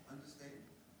 wrong, understated?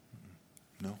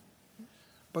 No.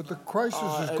 But the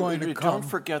crisis is going to come. Don't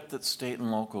forget that state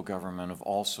and local government have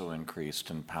also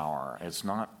increased in power. It's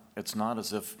not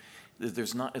as if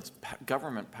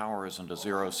government power isn't a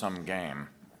zero-sum game.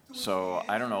 So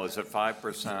I don't know, is it 5%? The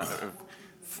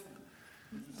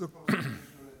federal government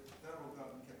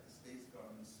kept the state's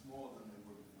government smaller than they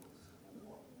were before the Civil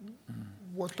War.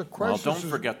 What the Well, crisis don't is,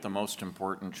 forget the most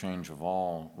important change of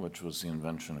all, which was the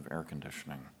invention of air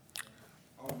conditioning.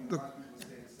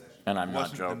 And I'm not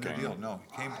Wasn't the New joking. Deal. No,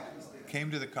 it came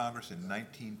to the Congress in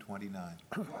 1929.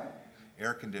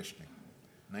 Air conditioning,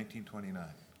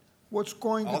 1929. what's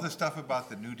going All to, the stuff about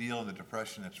the New Deal and the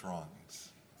Depression, it's wrong. It's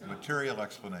a material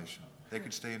explanation. They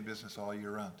could stay in business all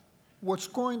year round. what's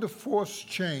going to force I'm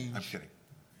change kidding.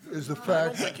 is the I don't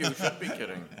fact, think you should be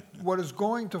kidding. what is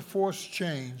going to force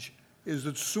change is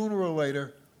that sooner or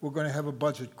later, we're going to have a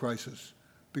budget crisis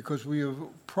because we have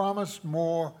promised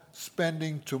more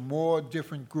spending to more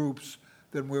different groups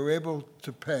than we're able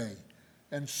to pay.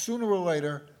 And sooner or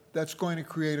later, that's going to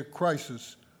create a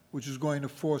crisis, which is going to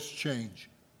force change.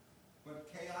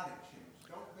 But chaotic change.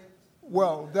 Don't make.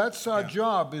 Well, that's our Yeah.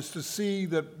 job, is to see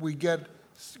that we get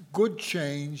good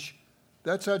change.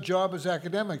 That's our job as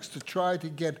academics, to try to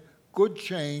get good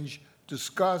change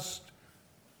discussed,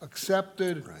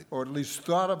 accepted, Right. or at least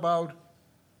thought about,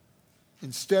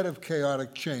 instead of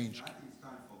chaotic change. I think it's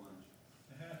time for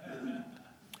lunch.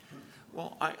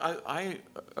 Well, I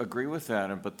agree with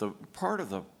that, but the part of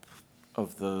the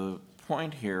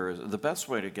point here is the best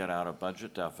way to get out of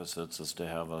budget deficits is to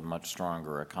have a much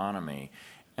stronger economy,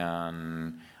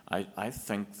 and I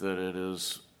think that it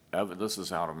is. This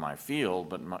is out of my field,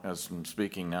 but as I'm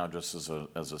speaking now just as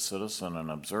a citizen and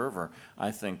observer,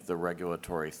 I think the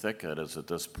regulatory thicket is at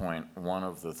this point one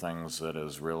of the things that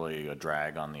is really a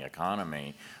drag on the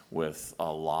economy, with a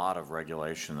lot of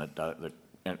regulation that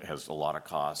it has a lot of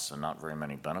costs and not very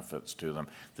many benefits to them.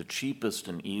 The cheapest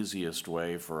and easiest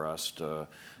way for us to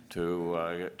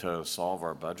solve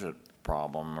our budget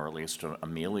problem, or at least to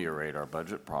ameliorate our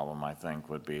budget problem, I think,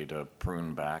 would be to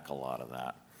prune back a lot of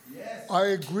that. I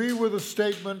agree with the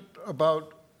statement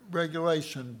about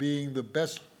regulation being the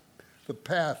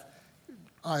path.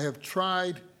 I have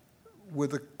tried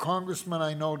with the congressmen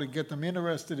I know to get them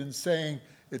interested in saying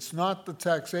it's not the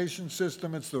taxation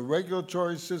system, it's the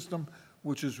regulatory system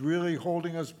which is really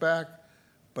holding us back,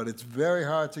 but it's very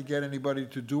hard to get anybody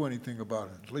to do anything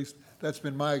about it. At least that's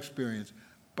been my experience.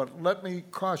 But let me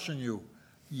caution you,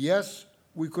 yes,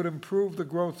 we could improve the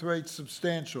growth rate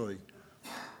substantially.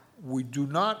 We do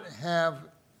not have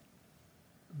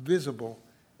visible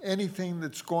anything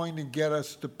that's going to get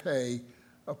us to pay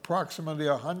approximately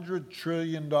 $100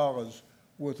 trillion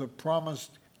worth of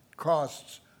promised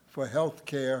costs for health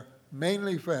care,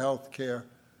 mainly for health care.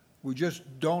 We just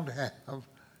don't have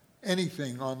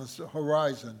anything on the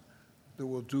horizon that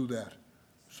will do that.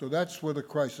 So that's where the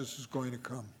crisis is going to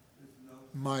come,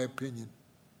 in my opinion.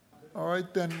 All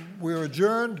right, then we're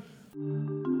adjourned.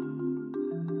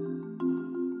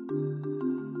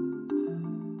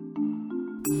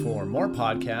 For more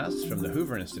podcasts from the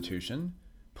Hoover Institution,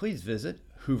 please visit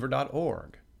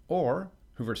hoover.org or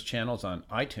Hoover's channels on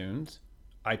iTunes,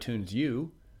 iTunes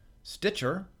U,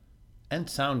 Stitcher, and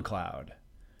SoundCloud.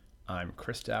 I'm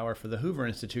Chris Dower for the Hoover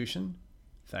Institution.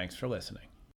 Thanks for listening.